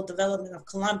structural development of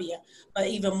Columbia, but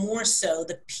even more so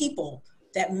the people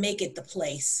that make it the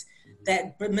place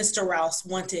that Mr. Rouse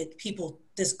wanted people,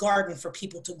 this garden for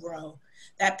people to grow.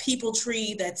 That people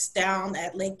tree that's down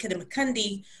at Lake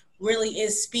Kittamukundi really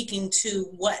is speaking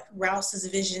to what Rouse's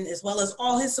vision, as well as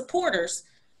all his supporters,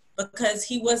 because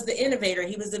he was the innovator,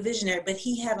 he was the visionary, but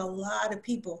he had a lot of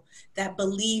people that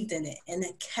believed in it and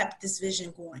that kept this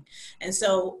vision going. And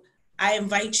so I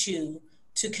invite you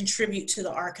to contribute to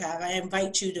the archive. I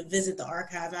invite you to visit the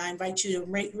archive. I invite you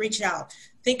to reach out.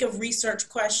 Think of research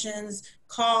questions,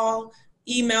 call,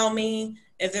 email me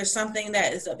if there's something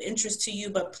that is of interest to you,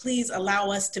 but please allow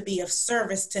us to be of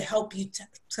service to help you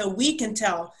so we can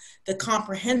tell the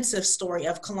comprehensive story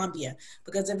of Columbia.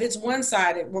 Because if it's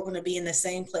one-sided, we're going to be in the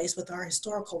same place with our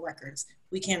historical records.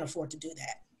 We can't afford to do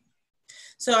that.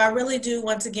 So I really do,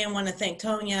 once again, want to thank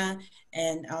Tonya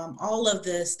and all of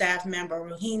the staff member,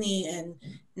 Rohini and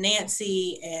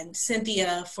Nancy and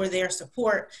Cynthia, for their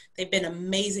support. They've been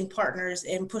amazing partners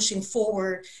in pushing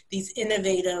forward these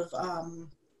innovative,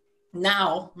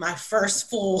 now my first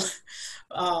full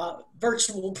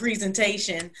virtual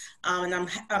presentation, and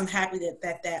I'm happy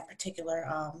that particular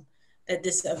that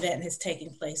this event has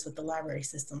taken place with the library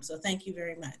system. So thank you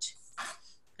very much.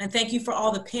 And thank you for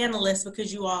all the panelists,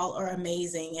 because you all are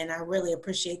amazing. And I really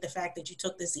appreciate the fact that you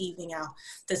took this evening out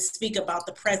to speak about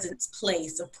the present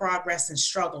place of progress and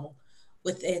struggle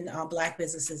within Black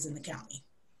businesses in the county.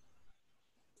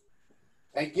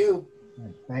 Thank you.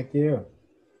 Thank you.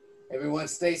 Everyone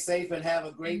stay safe and have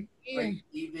a great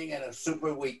evening and a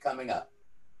super week coming up.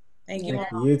 Thank you.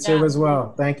 You too as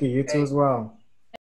well. Thank you. You too as well.